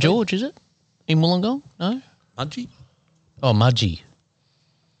play St George, is it? In Wollongong? No? Mudgee. Oh, Mudgee.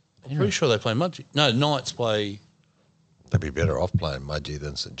 I'm pretty sure they play Mudgee. No, Knights play. They'd be better off playing Mudgee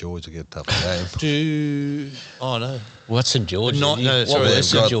than St George to get a tougher game. No. What's St George? That's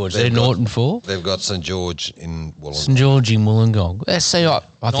St George. They're Norton 4. They've got St George in Wollongong. St George in Wollongong. I think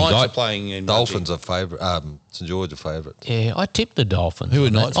Knights are playing in Dolphins are favourite. St George are favourite. Yeah, I tipped the Dolphins. Who are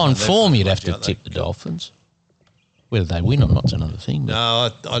Knights on playing? form, They're you'd have to aren't they? tip the Dolphins. Whether they win or not's another thing.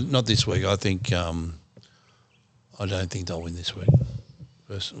 But No, not this week. I think I don't think they'll win this week.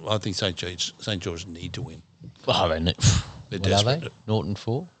 I think St George need to win. They're They're what are they? desperate. Norton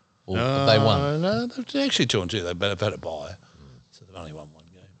 4? Or have they won? No, they're actually 2-2. They've had a bye, so they've only won one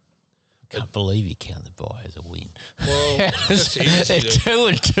game. Can't believe you count the bye as a win. Well, that's easy they're to-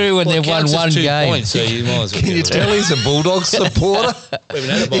 2-2 and they've won Counts as one 2 game. points, so you might as well Can you get it. tell he's a Bulldogs supporter? We haven't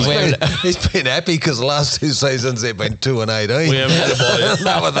had a bye. He's been happy because the last 2 seasons they've been 2-18. We haven't had a bye yet.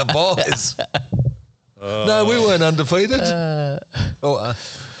 No, with the boys. No, we weren't undefeated. I've got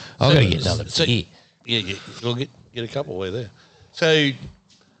to get another beer. Yeah, we'll get a couple while we're there. So,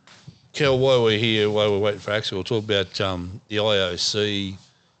 Kel, while we're waiting for Axel, we'll talk about the IOC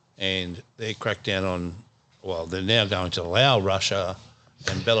and their crackdown on. Well, they're now going to allow Russia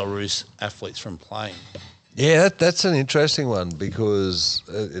Belarus athletes from playing. Yeah, that's an interesting one because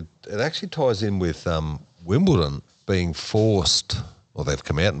it actually ties in with Wimbledon being forced, or they've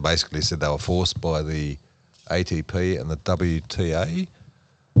come out and basically said they were forced by the ATP and the WTA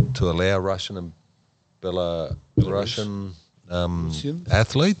to allow Russian and Belarusian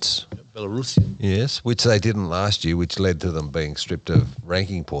athletes. Belarusian. Yes, which they didn't last year, which led to them being stripped of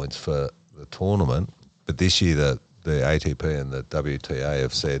ranking points for the tournament. But this year, the ATP and the WTA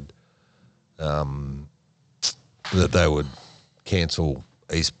have said that they would cancel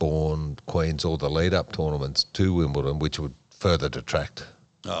Eastbourne, Queens, all the lead-up tournaments to Wimbledon, which would further detract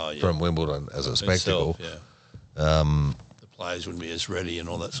from Wimbledon as a spectacle. Itself, the players wouldn't be as ready and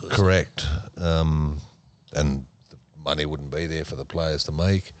all that sort of Correct. And the money wouldn't be there for the players to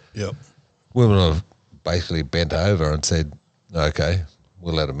make. Yep. Wimbledon have basically bent over and said, okay,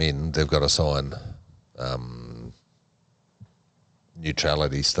 we'll let them in. They've got to sign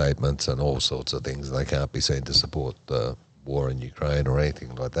neutrality statements and all sorts of things. They can't be seen to support the war in Ukraine or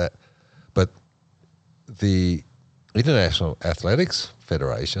anything like that. But the International Athletics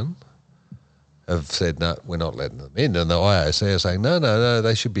Federation have said, no, we're not letting them in. And the IOC are saying, no,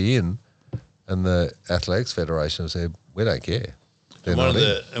 they should be in. And the Athletics Federation have said, we don't care. And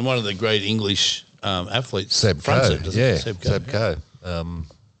one of the great English athletes, Seb fronts Coe, it, doesn't it? Seb Coe.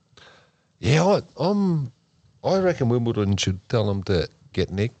 I reckon Wimbledon should tell them to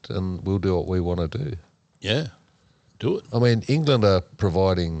get nicked and we'll do what we want to do. Yeah, do it. I mean, England are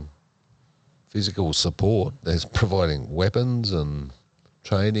providing physical support. They're providing weapons and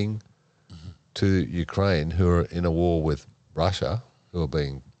training to Ukraine, who are in a war with Russia, who are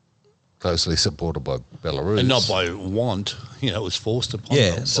being closely supported by Belarus. And not by want. It was forced upon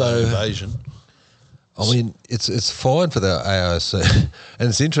Yeah, them so- by invasion. I mean, it's fine for the AOC, and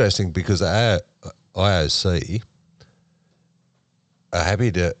it's interesting because the IOC are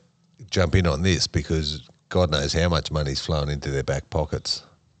happy to jump in on this because God knows how much money's flown into their back pockets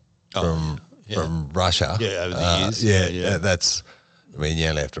from Russia. Yeah, over the years. Yeah, that's. I mean, you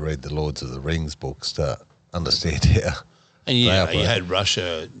only have to read the Lords of the Rings books to understand how. And they you operate. had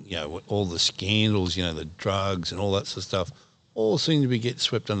Russia, with all the scandals, the drugs and all that sort of stuff, all seem to be get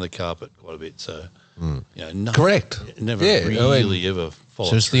swept under the carpet quite a bit. So, nothing, Correct. it never Yeah, really ever followed.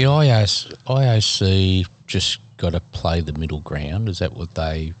 So it's the IOC just got to play the middle ground? Is that what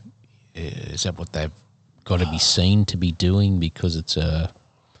they've got to be seen to be doing? Because they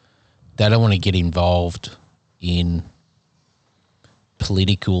don't want to get involved in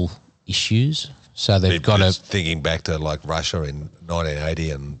political issues. So they've got to thinking back to like Russia in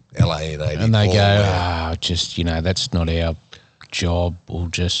 1980 and LA in 84. and they go, that's not our job. We'll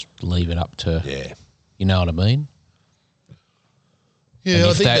just leave it up to, you know what I mean? Yeah, And I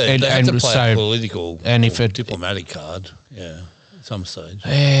if think that- they have and to play so- a political and if or it- diplomatic card, at some stage.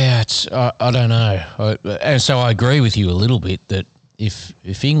 Yeah, I don't know. And so I agree with you a little bit that if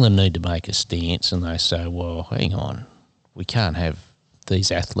England need to make a stance and they say, well, hang on, we can't have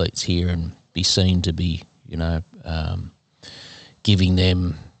these athletes here and be seen to be, giving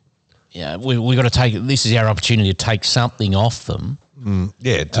them, we've got to take, this is our opportunity to take something off them.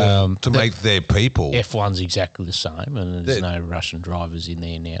 To make their people. F1's exactly the same, and there's no Russian drivers in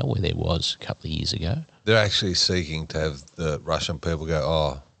there now where there was a couple of years ago. They're actually seeking to have the Russian people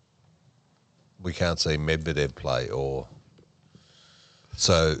go, we can't see Medvedev play, or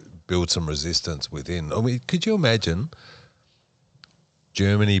so build some resistance within. I mean, could you imagine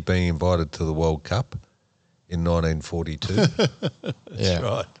Germany being invited to the World Cup in 1942? That's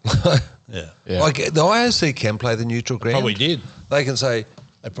right. Yeah. Like the IOC can play the neutral ground. Probably did. They can say,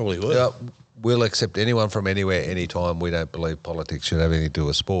 They probably would. we'll accept anyone from anywhere, anytime. We don't believe politics should have anything to do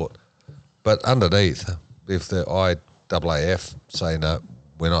with sport. But underneath, if the IAAF say no,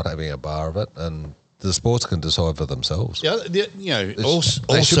 we're not having a bar of it, and the sports can decide for themselves. Yeah, also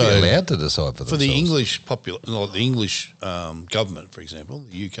They should be allowed to decide for themselves. for the English like the English government, for example,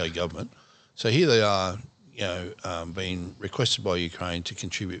 the UK government. So here they are, being requested by Ukraine to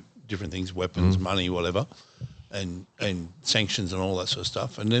contribute different things, weapons, money, whatever, and sanctions and all that sort of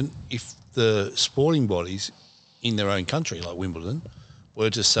stuff. And then if the sporting bodies in their own country, like Wimbledon, were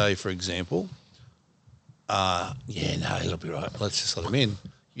to say, for example, it'll be right, let's just let them in,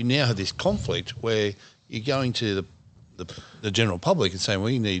 you now have this conflict where you're going to the general public and saying,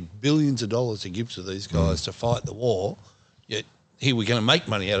 we need billions of dollars to give to these guys to fight the war, yet here we're going to make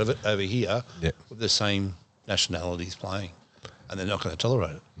money out of it over here with the same nationalities playing, and they're not going to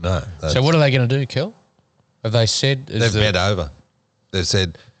tolerate it. No. So what are they going to do, Kel? Have they said? They've bent over. They've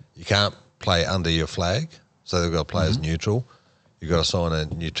said you can't play under your flag, so they've got to play as neutral. You've got to sign a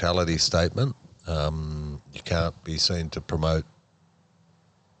neutrality statement. You can't be seen to promote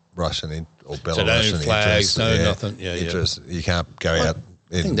Russian or Belarusian So no flags, interest. no nothing. Yeah, yeah. interest. You can't go out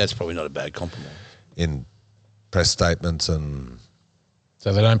I think that's probably not a bad compromise. in press statements and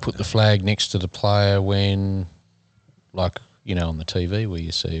So they don't put the flag next to the player when, like, on the TV where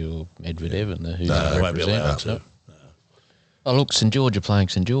you see Medvedev and who They won't be allowed represents. to. Oh, look, St George are playing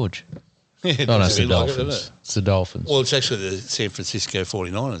St George. It Oh, no, does it's the a bit like it, Dolphins. doesn't it? It's the Dolphins. Well, it's actually the San Francisco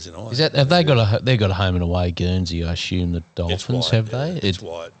 49ers in Ireland. Is that have they got they got a home and away Guernsey? I assume the It's Dolphins white, have yeah, they? It's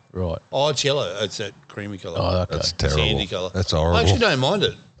white. Right. Oh, it's yellow. It's that creamy colour. Oh, okay. that's terrible. Sandy colour. That's I horrible. actually don't mind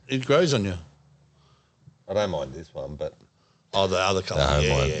it. It grows on you. I don't mind this one, but Oh, the other colour. No,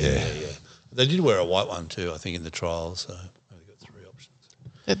 yeah, mine, yeah. They did wear a white one too, I think, in the trials. So they got 3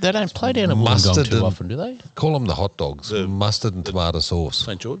 options. They don't play down at Wollongong Mustard too and- often, do they? call them the hot dogs. Mustard and tomato sauce.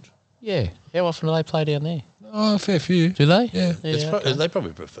 St George. Yeah. How often do they play down there? Oh, a fair few. Do they? Yeah. okay. They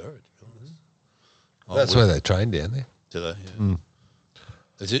probably prefer it. To be honest. That's where they train down there. Do they? Yeah.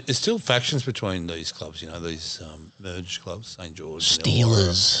 There's still factions between these clubs. These merged clubs, St George, and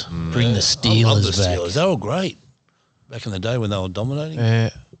Steelers. Bring the Illawarra. I love the Steelers back. Steelers. They were great back in the day when they were dominating. Yeah.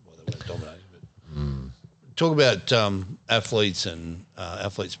 Well, they weren't dominating, but talk about athletes and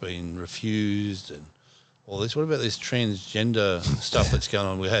athletes being refused and all this. What about this transgender stuff that's going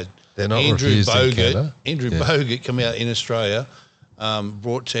on? We had They're not Andrew refused in Bogut. Canada. Andrew Yeah. Bogut come out in Australia,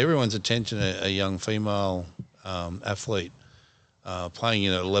 brought to everyone's attention a young female athlete playing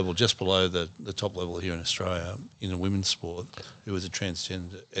in a level just below the top level here in Australia in a women's sport, who was a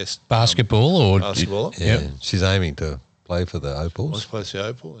transgender Basketball or basketballer. Yeah. Yep. She's aiming to play for the Was Opals. supposed to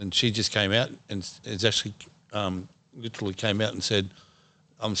Opal, and she just came out and it's actually literally came out and said,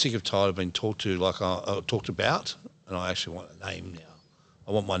 "I'm sick of tired of being talked to like I talked about, and I actually want a name now.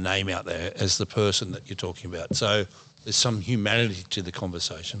 I want my name out there as the person that you're talking about." So there's some humanity to the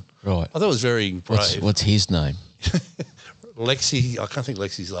conversation. Right. I thought it was very brave. What's his name? Lexi, I can't think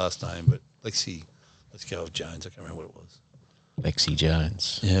Lexi's last name, but Lexi, let's go with Jones. I can't remember what it was. Lexi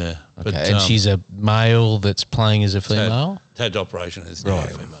Jones. Yeah, Okay. And she's a male that's playing as a female? had operation as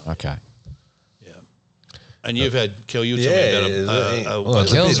Right. a female. Okay. Yeah. And you've had, Kel, you were talking about Well,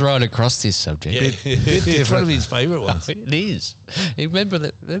 it's a Kel's bit- right across this subject. yeah, it's one of his favourite ones. It is. You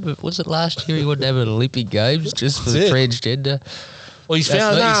remember, was it last year he wouldn't have an Olympic Games just for That's it. transgender? Well, he's No,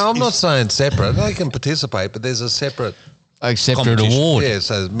 found I'm not saying separate. They can participate, but there's a separate. A separate Competition. award. Yeah,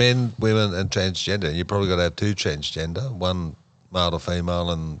 so men, women, and transgender. You probably got to have 2 transgender, one male to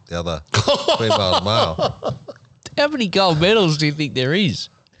female, and the other female to male. How many gold medals do you think there is?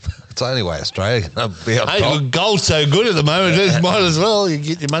 It's the only way Australia can be on Hey, top. well, gold's so good at the moment, just might as well. You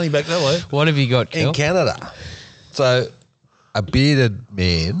get your money back that way. What have you got, In Kel? Canada. So a bearded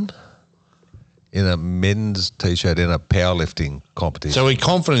man in a men's T-shirt in a powerlifting competition. So we're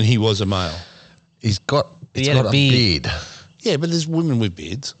confident he was a male. he's got He had a beard. Yeah, but there's women with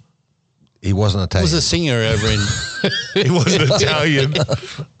beards. He wasn't He Italian. was a singer over in. He wasn't Italian.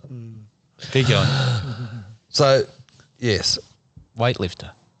 Keep going. So, yes,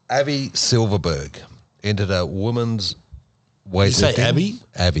 Weightlifter. Abby Silverberg entered a women's weightlifting. you say Abby?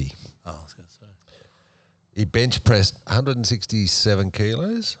 Abby. Oh, I was going to say. He bench pressed 167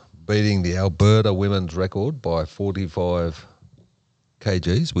 kilos, beating the Alberta women's record by 45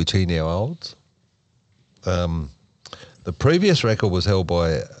 kgs, which he now holds. The previous record was held by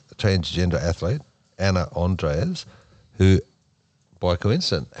a transgender athlete, Anna Andreas, who, by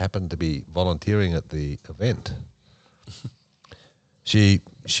coincidence, happened to be volunteering at the event. She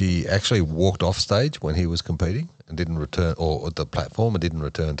actually walked off stage when he was competing and didn't return, or at the platform, and didn't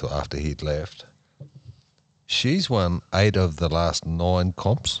return until after he'd left. She's won 8 of the last 9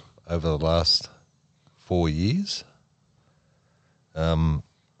 comps over the last 4 years.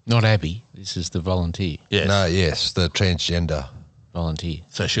 Not Abby. This is the volunteer. Yes. No, yes, the transgender. Volunteer.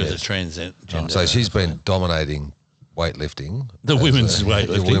 So she was a transgender. So she's been dominating weightlifting. The women's The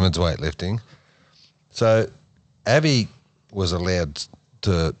weightlifting. women's weightlifting. So Abby was allowed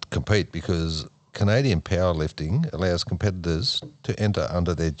to compete because Canadian powerlifting allows competitors to enter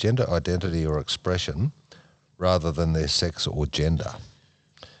under their gender identity or expression rather than their sex or gender.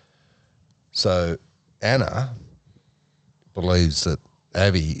 So Anna believes that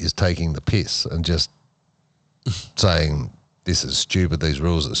Abby is taking the piss and just saying, this is stupid, these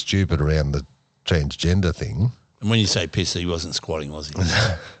rules are stupid around the transgender thing. And when you say piss, he wasn't squatting, was he?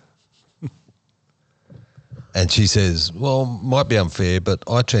 And she says, well, might be unfair, but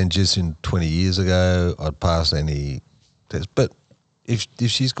I transitioned 20 years ago. I'd pass any test. But if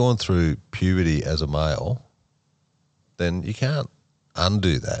she's gone through puberty as a male, then you can't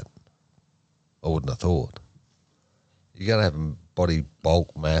undo that. I wouldn't have thought. You got to have body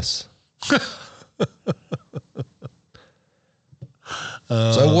bulk mass.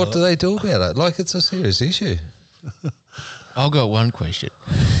 So what do they do about it? Like, it's a serious issue. I've got one question.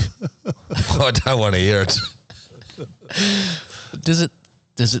 I don't want to hear it.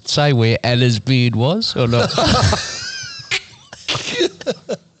 Does it say where Anna's beard was or not?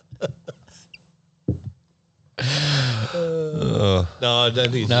 No, I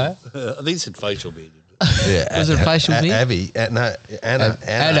don't think. No? I think it's a facial beard. Yeah, Was it facial beard? Abby, no, Anna.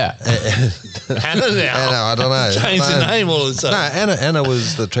 Anna. Anna now. Anna, I don't know. Change the name all of a No, sudden. Anna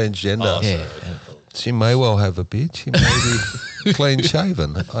was the transgender. Oh, Yeah. She may well have a beard. She may be clean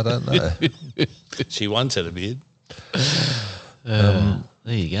shaven. I don't know. She once had a beard. There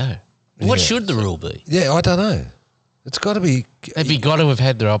you go. What should the rule be? Yeah, I don't know. It's got to be. They've got to have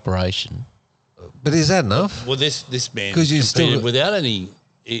had their operation. But is that enough? Well, this man 'Cause you competed still- without any.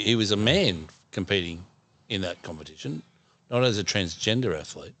 He was a man competing in that competition, not as a transgender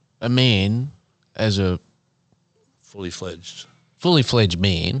athlete, A man, as a fully fledged. fully fledged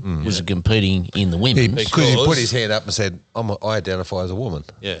man, was competing in the women's. Because he Because- put his hand up and said, I identify as a woman.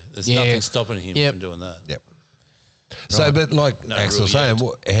 Yeah, there's Yeah. nothing stopping him Yep. from doing that. Yep. So, but like No Axel rule was saying,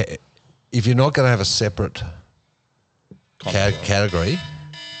 yet. if you're not going to have a separate category,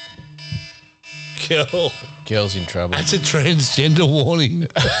 Girl, Girls in trouble. that's a transgender warning.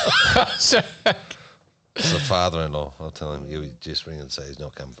 it's the father-in-law. I'll tell him, you just ring and say he's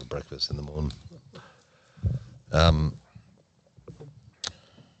not coming for breakfast in the morning.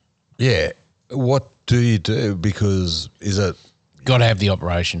 Yeah. What do you do? Because is it... Got to have the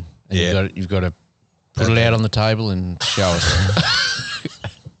operation. And Yeah. You've got to put it out on the table and show us.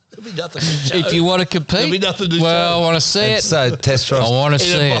 There'll be nothing to show. If you want to compete, There'll be nothing to well, show. I want to see it. So I want to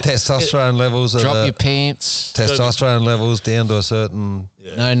see it. testosterone levels Drop are your pants. testosterone levels down to a certain...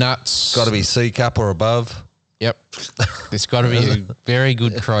 No nuts. Got to be C cup or above. Yep. There's got to be a very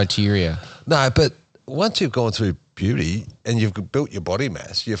good criteria. No, but once you've gone through puberty and you've built your body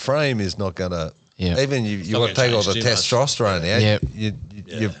mass, your frame is not going to... Yeah. Even you not want to take all gonna the change too much. testosterone out, Yep.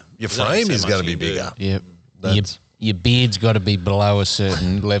 your There's only frame so is much going to you be can do. bigger. Yep. That's- Your beard's got to be below a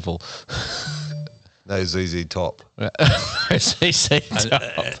certain level. No ZZ top. CC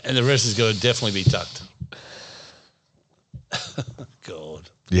top. And the rest has got to definitely be tucked. God.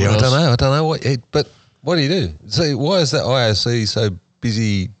 Yeah, What I don't else? know. I don't know what. But what do you do? See, why is the IOC so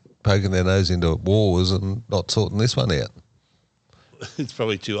busy poking their nose into wars and not sorting this one out? It's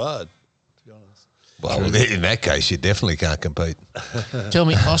probably too hard, to be honest. Well, in that case, you definitely can't compete. Tell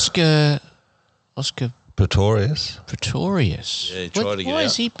me, Oscar Pretorius. Pretorius. Yeah, he tried to get why out.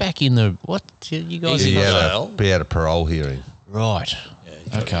 is he back in the what? You guys? He's He in had, jail. he had a parole hearing. Right. Yeah, he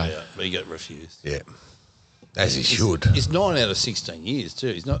tried to Okay. get out, but he got refused. Yeah, as he should. It's 9 out of 16 years too.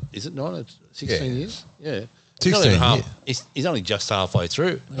 He's not. Is it 9 out of 16 Yeah. years? Yeah. 16 half, years. he's only just halfway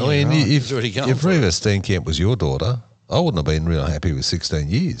through. I mean, if He's already going for Reva Steenkamp was your daughter, I wouldn't have been real happy with 16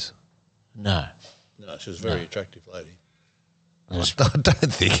 years. No. No, she was a very attractive lady. I don't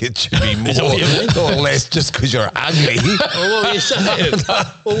think it should be Is that what you mean? more or less just because you're ugly. Well, what are you saying?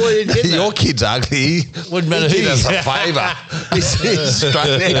 Well, what are you getting Your at? kid's ugly. Wouldn't matter He who did us you- a favour. He's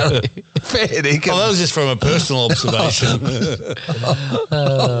straight out. Fair dinkum. Oh, that was just from a personal observation.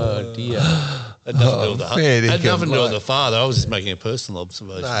 Oh dear. Had nothing to do with the fair had dinkum, nothing to do with right. the father. I was just making a personal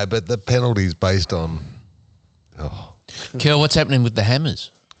observation. No, but the penalty's based on Kel, what's happening with the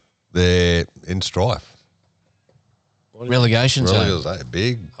Hammers? they're in strife. Relegation zone. Relegation,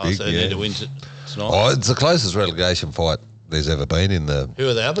 big, Oh, big. so they yeah. need to win tonight. Oh, it's the closest relegation fight there's ever been in the. Who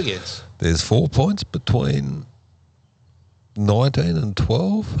are they up against? There's 4 points between 19 and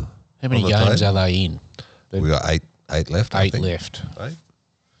 12. How many on the games table. are they in? We got eight left. I 8 think. left. 8?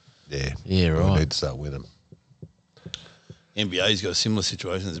 Yeah. Yeah, We right. need to start winning. NBA's got a similar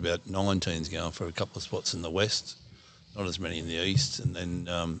situation. There's about 9 teams going for a couple of spots in the West, not as many in the East. And then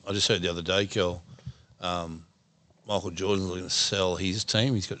I just heard the other day, Kel, Michael Jordan's looking to sell his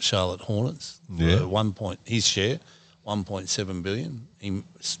team. He's got Charlotte Hornets. Yeah. For his share, $1.7 billion.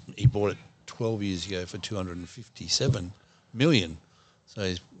 He bought it 12 years ago for $257 million. So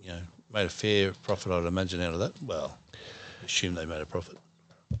he's made a fair profit, I'd imagine, out of that. Well, I assume they made a profit.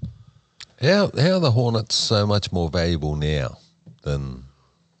 How are the Hornets so much more valuable now than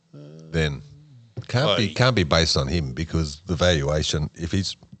then? Can't be based on him because the valuation, if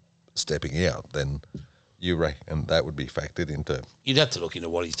he's stepping out, then you reckon that would be factored into. You'd have to look into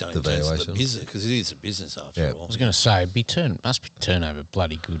what he's done in The terms of the valuation. business, because it is a business after Yeah. all. I was going to say, must be turnover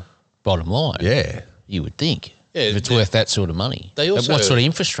bloody good bottom line. Yeah. You would think. Yeah, if it's they- worth that sort of money. they But also- what sort of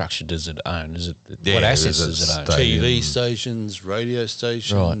infrastructure does it own? Is it Yeah, what assets there's does it a own? stadium. TV stations, radio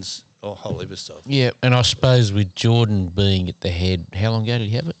stations, a whole heap of stuff. Yeah, and I suppose with Jordan being at the head, how long ago did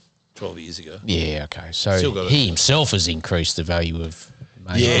he have it? 12 years ago. Yeah, okay. Still So got it. he himself has increased the value of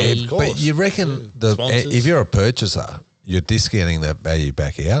maybe. Yeah, of course. but you reckon Sponsors. if you're a purchaser, you're discounting that value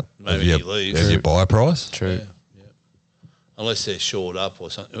back out Maybe of he leaves. your buy price? True. Unless they're shored up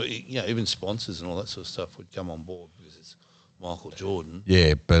or something. Even sponsors and all that sort of stuff would come on board because it's Michael Jordan.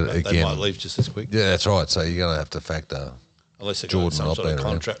 Yeah, but They again, might leave just as quick. yeah, that's right. So you're going to have to factor. Unless they've Jordan got some not sort of being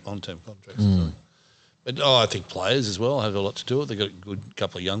around. contract, long-term contracts. or something. But I think players as well have a lot to do with it. They've got a good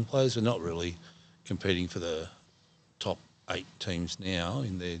couple of young players. They're not really competing for the top 8 teams now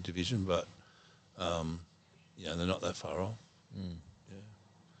in their division, but they're not that far off. Yeah.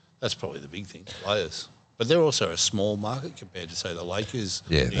 That's probably the big thing, players. But they're also a small market compared to, say, the Lakers,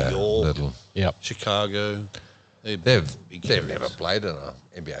 Yeah, New that York, little. Yep. Chicago. They've big never areas. played in an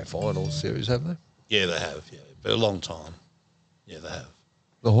NBA Finals series, have they? Yeah, they have. Yeah, but a long time. Yeah, they have.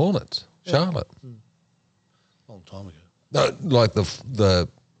 The Hornets, Charlotte. Long time ago. No, like the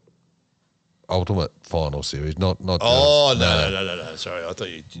ultimate final series, not. Oh no! Sorry, I thought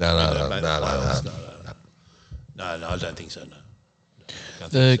you. No, made the no, playoffs. no. No, I don't think so. No.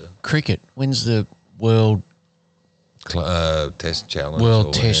 Can't The think so. cricket. When's the World Test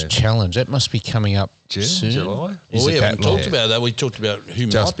Challenge. Test Challenge? That must be coming up June, soon. July? Is Well, we it haven't that long? talked about that. We talked about who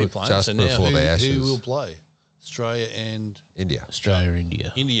Just might be be- playing. just So now before the who Ashes. will play? Australia and India. Australia,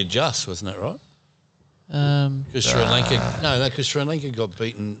 India. India just, wasn't that right? Because Sri Lanka, because Sri Lanka got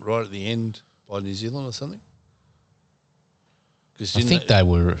beaten right at the end by New Zealand or something. Because I think they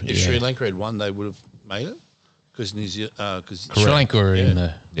were. If Sri Lanka had won, they would have made it. Because New Zealand, Sri Lanka were in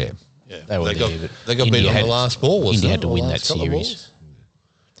the. Yeah. yeah, They were got there, but they got India beat on had- the last ball. Wasn't India it? had to Or win last that couple of series. balls?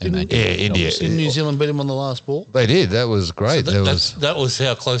 And they Yeah, did, India. obviously. Didn't New Zealand beat them on the last ball? They did. That was great. That was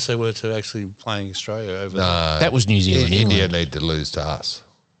how close they were to actually playing Australia over there. That was New Zealand. India England. need to lose to us.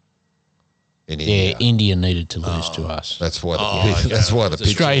 In Yeah, India. India needed to lose to us. That's why. okay. That's why the Australia pitch.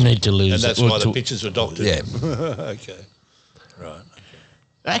 Australia need to lose. And that's Well, why the to- pitches were doctored. Yeah. Okay. Right.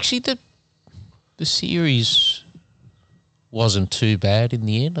 Actually, the series wasn't too bad in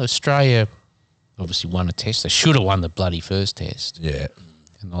the end. Australia obviously won a test. They should have won the bloody first test. Yeah.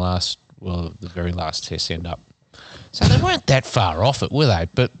 And the very last test ended up. So they weren't that far off it, were they?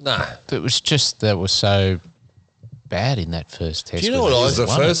 But Nah. it was just that was so bad in that first test. you know where what they It was the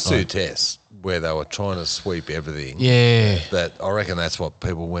won it. first two Like, tests where they were trying to sweep everything. Yeah. But I reckon that's what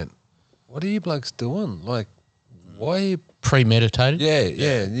people went, what are you blokes doing? Like, why are you... Premeditated.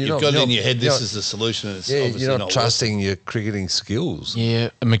 Yeah. You've got it in your head, this is the solution. And it's obviously you're not working. trusting your cricketing skills. Yeah,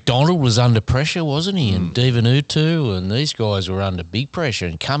 and McDonald was under pressure, wasn't he? And Devanutu and these guys were under big pressure.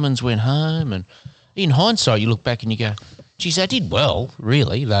 And Cummins went home. And in hindsight, you look back and you go, geez, they did well,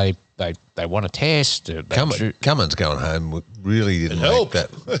 really. They won a test. Cummins going home really didn't helped. make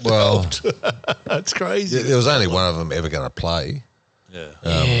that. Well, That's crazy. there was only one of them ever going to play. Yeah.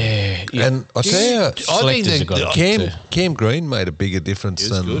 yeah. And I tell you, I think Selectors have got that it. Cam Green made a bigger difference He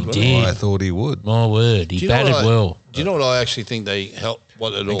was than good, wasn't he? I thought he would. My word, he batted well. Do you know what I actually think they helped?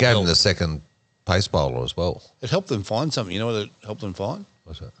 What it all He gave him helped? the second pace bowler as well. It helped them find something. You know what it helped them find?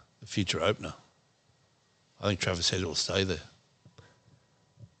 What's that? The future opener. I think Travis Head will stay there.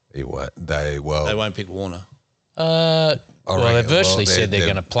 He won't. They They won't pick Warner. Well, they reckon- virtually well, said they're they're-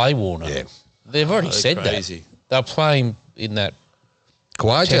 going to play Warner. Yeah. They've already they're said crazy. that. They're playing in that.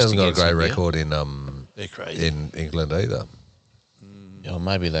 Khawaja Test hasn't got a against great India. record They're crazy. in England either. Or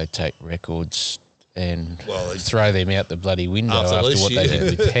maybe they take records and Well, they- throw them out the bloody window After after this what they year.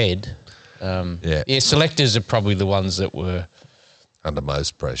 did with Head. Yeah. Selectors are probably the ones that were. Under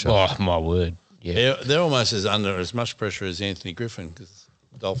most pressure. Oh my word! Yeah, They're almost under as much pressure as Anthony Griffin because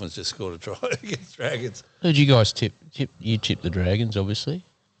Dolphins just scored a try against Dragons. who'd you guys tip? You tipped the Dragons, obviously.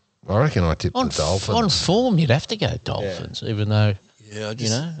 I reckon I tipped On the Dolphins. on form, you'd have to go Dolphins, even though Yeah, I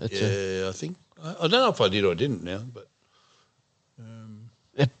just, it's I think I don't know if I did or didn't now, but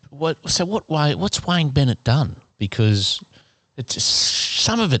what's Wayne Bennett done? Because it's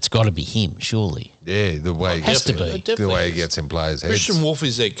some of it's got to be him, surely. Yeah, the way he Has gets to in- be. the way he gets in players' heads. Christian Wolf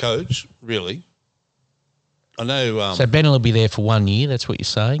is their coach, really. I know. So Bennett will be there for 1 year. That's what you're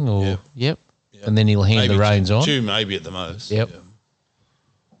saying, or Yeah. yep. And then he'll hand maybe the reins on. two, maybe at the most. Yep.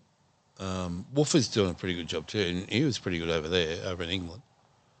 Yeah. Wolf is doing a pretty good job too, and he was pretty good over there, over in England.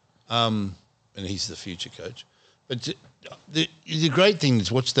 And he's the future coach. But the great thing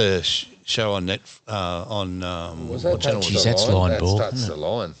is watch the show on what channel was Geez, that? that's line ball, That's isn't the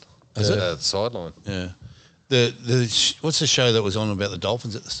line. Is it? The sideline. Yeah. What's the show that was on about the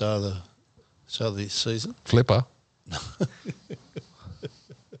Dolphins at the start of the season? Flipper.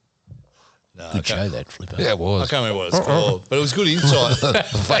 No, I Good show can't, that Flipper. Yeah, it I was. can't remember what it's called, but it was good insight.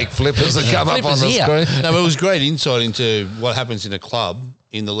 Fake flippers that come up on Flippers the here. screen. No, but it was great insight into what happens in a club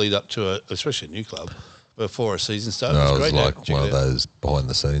in the lead up to especially a new club, before a season started. No, It it was was great. like one of those behind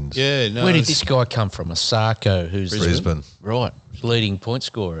the scenes. Yeah, no. Where it did was- this guy come from? Asako, who's Brisbane. right, leading point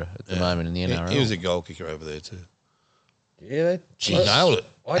scorer at the moment in the NRL. He was a goal kicker over there too. Yeah, He nailed it.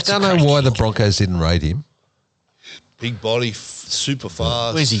 I don't know why the Broncos didn't rate him. Big body, super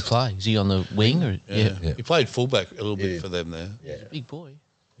fast. Where's he play? Is he on the wing or Yeah. Yeah. He played fullback a little bit for them there. Yeah. big boy?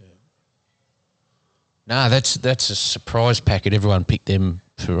 No, that's a surprise packet. Everyone picked them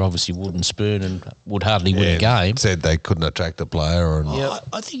for obviously wooden spoon and would hardly win a game. Said they couldn't attract a player. And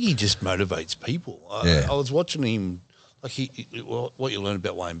I think he just motivates people. Yeah. I was watching him. Like what you learned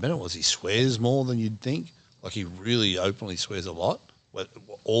about Wayne Bennett was he swears more than you'd think. Like he really openly swears a lot.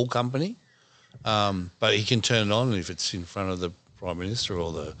 All company, but he can turn it on if it's in front of the Prime Minister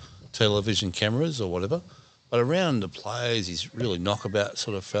or the television cameras or whatever. But around the players, he's really knockabout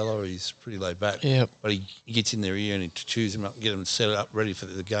sort of fella. He's pretty laid back. Yep. But he gets in their ear and he chews them up, get them set up ready for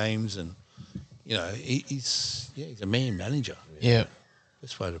the games, and he's a man manager. Yeah,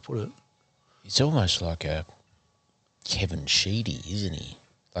 Best way to put it. he's almost like a Kevin Sheedy, isn't he?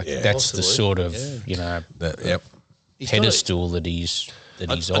 Like Yeah. that's the Possibly, sort of Yep. He's not a- pedestal that he's I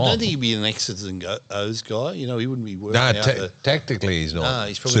on. don't think he'd be an X's and O's guy. He wouldn't be working No, out the... tactically he's not Nah,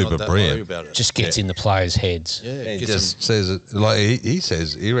 he's probably super not that worried brilliant. about it. Just gets in the players' heads. Yeah, He gets just says it like he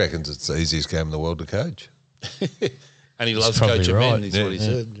says. He reckons it's the easiest game in the world to coach. and he loves probably coaching right. men, is what he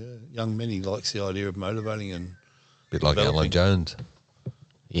said. Yeah. Young men, he likes the idea of motivating, and Bit like Alan Developing. Jones.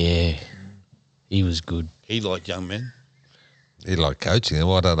 Yeah, he was good. he liked young men. He liked coaching them.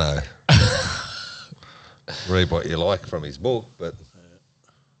 I don't know. Read what you like from his book, but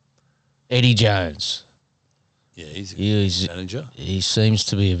Eddie Jones. Yeah, he's a He's- good manager. He seems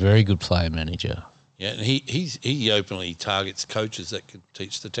to be a very good player manager. Yeah, and he openly targets coaches that can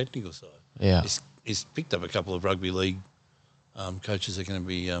teach the technical side. Yeah. He's picked up a couple of rugby league coaches that are going to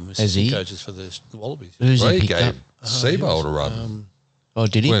be he? assistant coaches for the Wallabies. Who's Ray he picked up? gave Seabold a run Oh,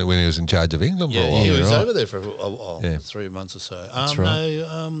 did he? when he was in charge of England for a Yeah, while. he was right. over there for a while, Yeah. 3 months or so. That's right.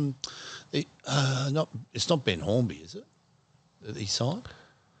 No, it's not Ben Hornby, is it? That he signed?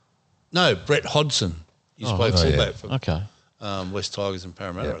 No, Brett Hodgson. He's played Hodgson. fullback Yeah. for Okay. West Tigers and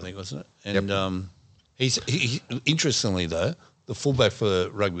Parramatta, Yep. I think, wasn't it? And he interestingly though, the fullback for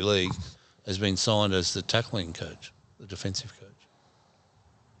rugby league has been signed as the tackling coach, the defensive coach.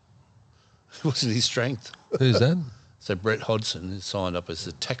 It wasn't his strength. Who's that? So Brett Hodgson is signed up as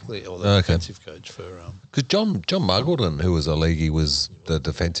the tackling or the Okay. defensive coach for Because John Muggleton, who was a leaguey, was the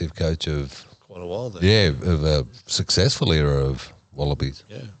defensive coach of quite a while there. of a successful era of Wallabies.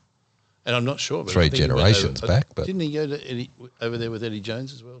 Yeah. And I'm not sure. But Three I think he went generations over, back, but- didn't he go to over there with Eddie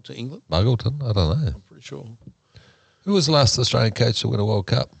Jones as well to England? Muggleton, I don't know. I'm pretty sure. Who was the last Australian coach to win a World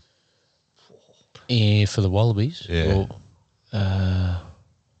Cup? Yeah, for the Wallabies. Yeah. Or,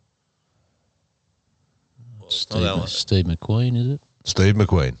 Steve McQueen, is it? Steve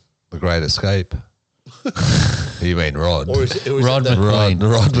McQueen, The Great Escape. You mean Rod? Or is it Rod that, McQueen.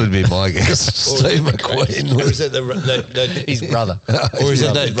 Rod would be my guess. or is Steve it- McQueen. Or is it that His brother. or is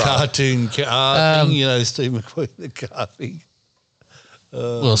it that His brother. cartoon car thing? You know, Steve McQueen, the car thing.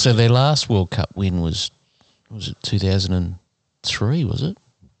 Well, so their last World Cup win was it 2003, was it?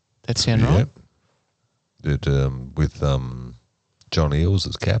 That sound right? Did with John Eales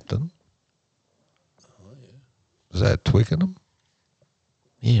as captain. Was that Twickenham?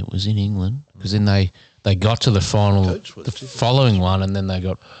 Yeah, it was in England. Because then they got to the final, Coach was the different. following one, and then they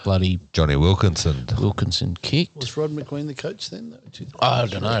got bloody Johnny Wilkinson. Wilkinson kicked. Was Rod McQueen the coach then? I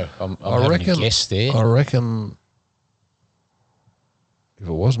don't know. I'm I having reckon. a guess there. I reckon. If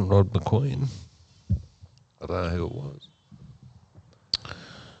it wasn't Rod McQueen, I don't know who it was.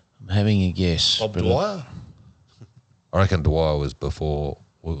 I'm having a guess. Bob but Dwyer. I reckon Dwyer was before.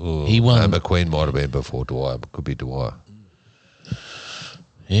 He won- No, McQueen might have been before Dwyer. But could be Dwyer.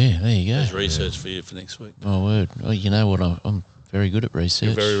 Yeah, there you go. There's research for you for next week. My word. Oh, you know what? I'm very good at research.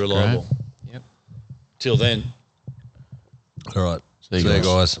 You're very reliable. Graham. Yep. Till then. All right. See you See you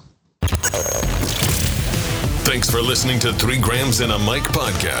guys. guys. Thanks for listening to 3 Grams and a Mic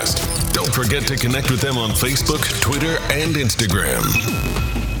podcast. Don't forget to connect with them on Facebook, Twitter, and Instagram.